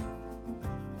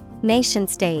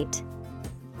 Nation-state.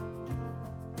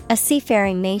 A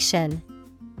seafaring nation.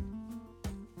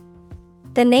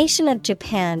 The nation of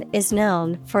Japan is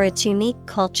known for its unique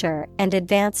culture and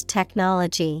advanced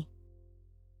technology.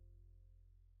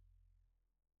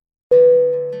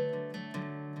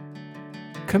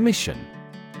 Commission.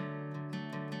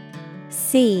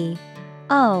 COMMISSION.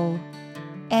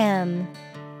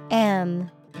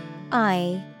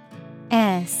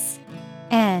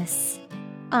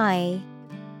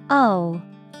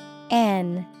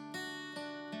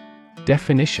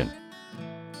 Definition.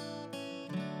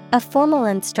 A formal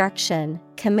instruction,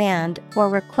 command, or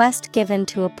request given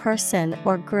to a person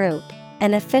or group,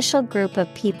 an official group of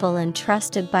people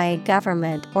entrusted by a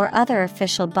government or other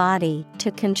official body to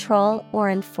control or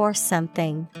enforce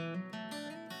something.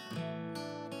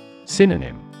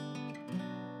 Synonym.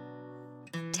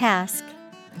 Task,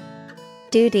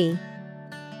 duty,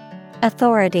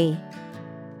 authority.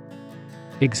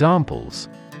 Examples.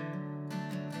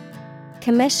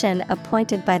 Commission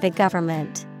appointed by the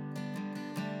government.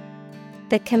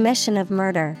 The commission of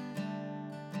murder.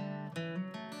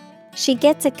 She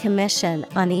gets a commission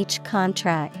on each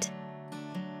contract.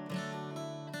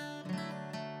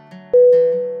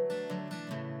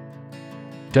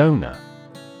 Donor.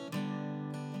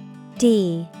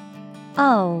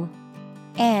 DONOR.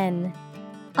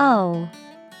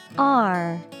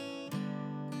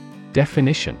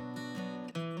 Definition.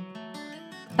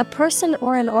 A person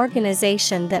or an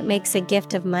organization that makes a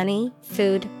gift of money,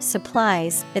 food,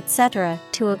 supplies, etc.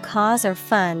 to a cause or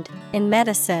fund. In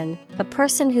medicine, a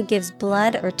person who gives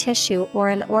blood or tissue or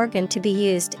an organ to be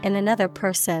used in another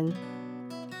person.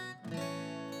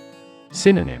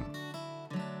 Synonym.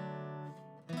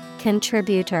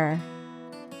 Contributor,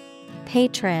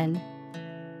 patron,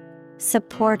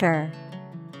 supporter.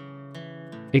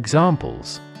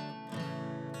 Examples.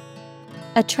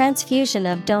 A transfusion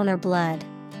of donor blood.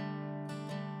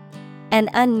 An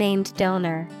unnamed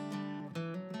donor.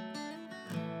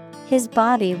 His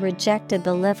body rejected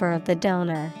the liver of the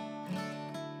donor.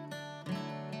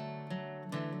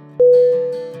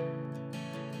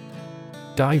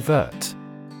 Divert.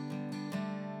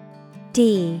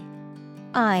 DIVERT.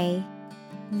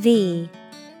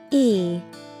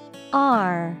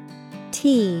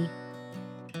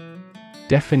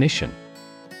 Definition.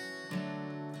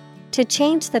 To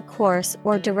change the course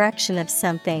or direction of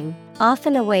something,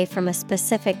 often away from a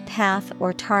specific path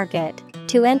or target,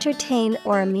 to entertain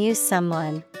or amuse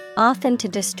someone, often to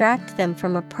distract them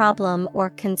from a problem or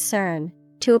concern,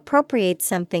 to appropriate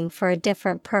something for a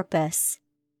different purpose.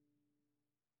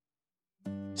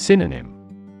 Synonym.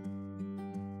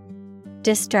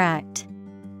 Distract,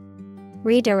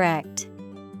 redirect,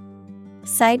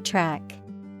 sidetrack.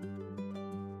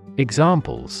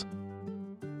 Examples.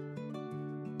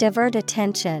 Divert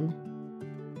attention.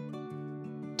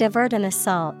 Divert an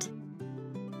assault.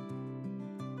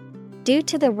 Due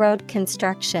to the road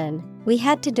construction, we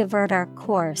had to divert our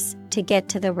course to get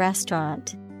to the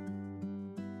restaurant.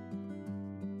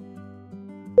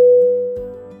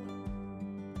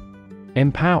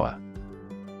 Empower.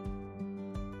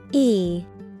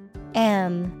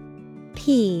 EMPOWER.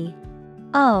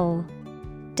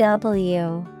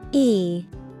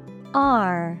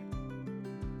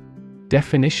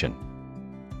 Definition.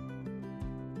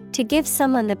 To give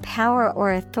someone the power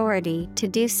or authority to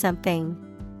do something.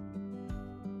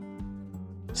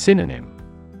 Synonym.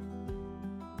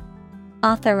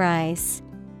 Authorize,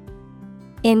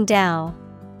 endow,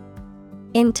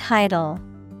 entitle.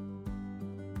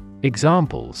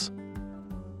 Examples.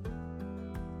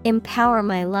 Empower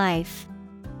my life.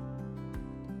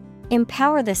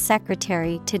 Empower the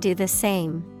secretary to do the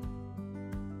same.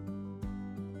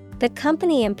 The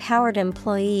company empowered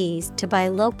employees to buy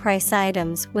low-price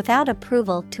items without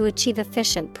approval to achieve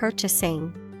efficient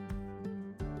purchasing.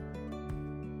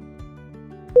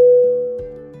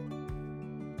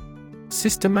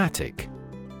 Systematic.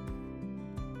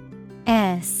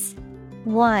 SYSTEMATIC.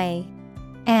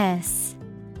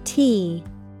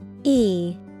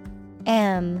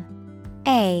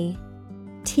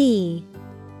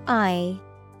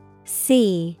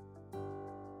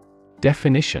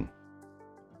 Definition.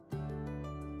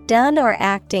 Done or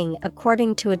acting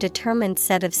according to a determined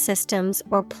set of systems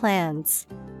or plans.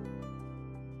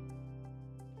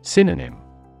 Synonym.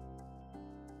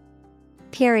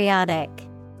 Periodic,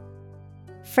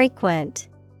 frequent,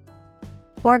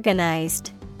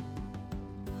 organized.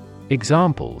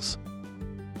 Examples.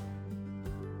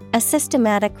 A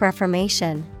systematic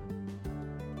reformation.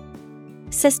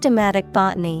 Systematic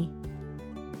botany.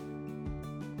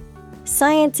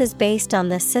 Science is based on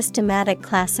the systematic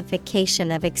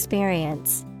classification of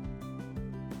experience.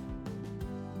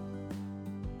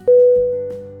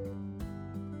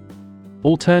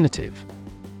 Alternative.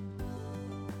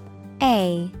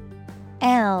 A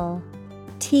L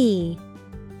T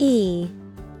E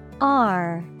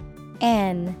R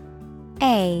N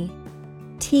A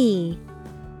T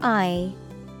I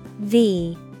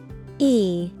V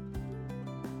E.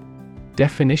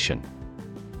 Definition: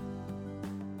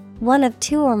 one of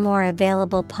two or more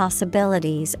available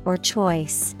possibilities or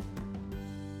choice.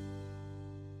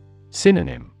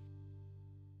 Synonym: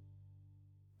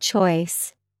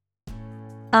 Choice,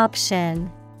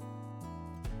 option.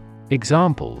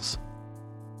 Examples: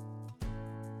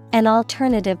 an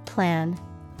alternative plan.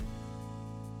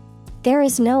 There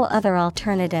is no other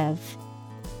alternative.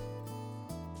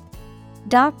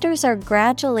 Doctors are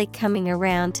gradually coming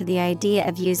around to the idea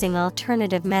of using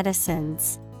alternative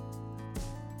medicines.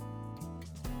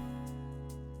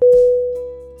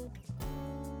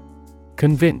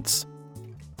 Convince.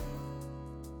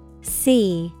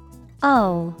 CONVINCE.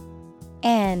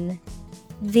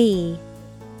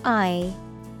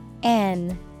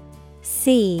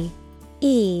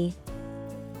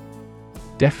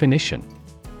 Definition: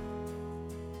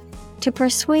 to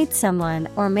persuade someone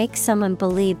or make someone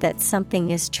believe that something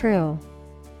is true.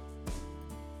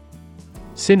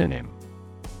 Synonym: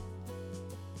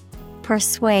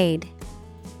 persuade,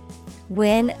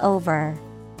 win over,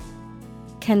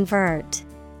 convert.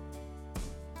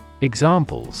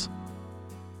 Examples: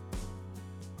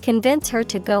 convince her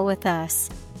to go with us.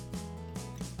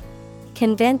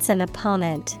 Convince an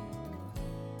opponent.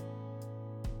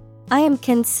 I am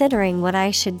considering what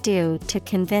I should do to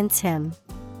convince him.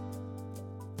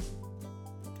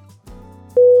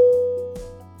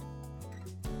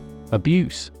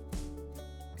 Abuse.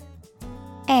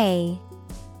 A-B-U-S-E.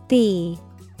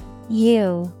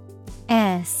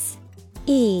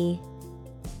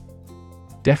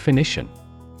 Definition: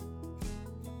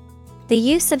 the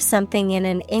use of something in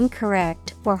an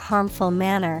incorrect or harmful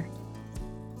manner.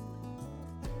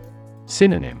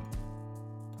 Synonym: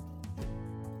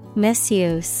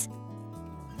 misuse,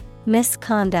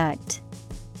 misconduct,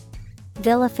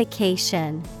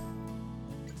 vilification.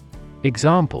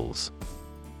 Examples: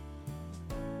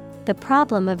 the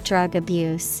problem of drug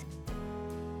abuse.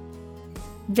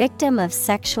 Victim of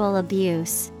sexual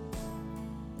abuse.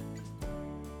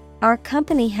 Our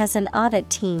company has an audit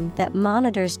team that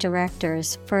monitors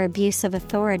directors for abuse of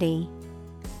authority.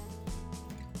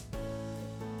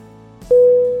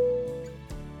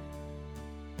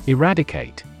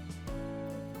 Eradicate.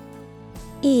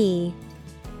 E-R-A-D-I-C-A-T-E.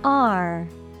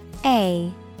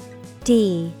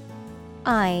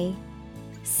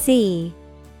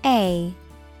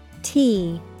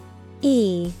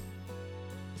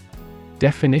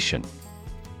 Definition: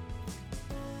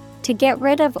 to get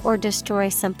rid of or destroy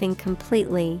something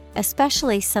completely,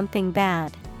 especially something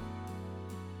bad.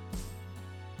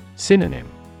 Synonym: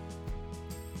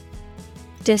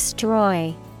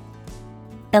 destroy,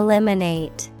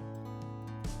 eliminate,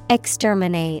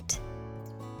 exterminate.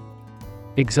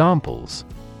 Examples: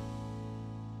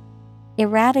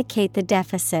 eradicate the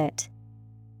deficit.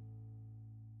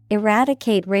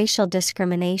 Eradicate racial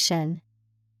discrimination.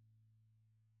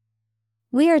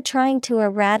 We are trying to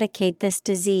eradicate this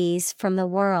disease from the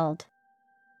world.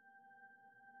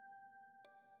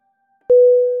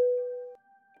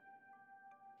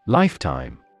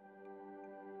 Lifetime.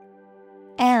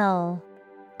 L-I-F-E-T-I-M-E.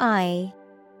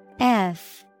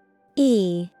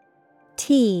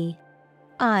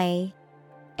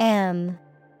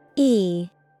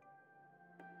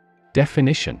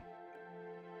 Definition: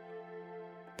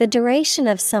 the duration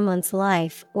of someone's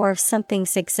life or of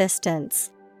something's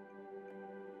existence.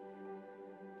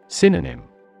 Synonym: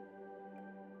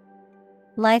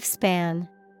 lifespan,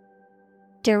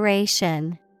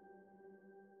 duration.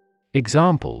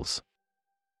 Examples: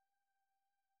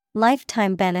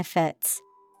 lifetime benefits.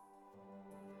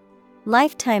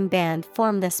 Lifetime ban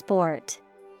formed the sport.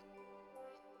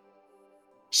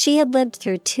 She had lived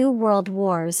through 2 world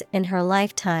wars in her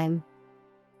lifetime.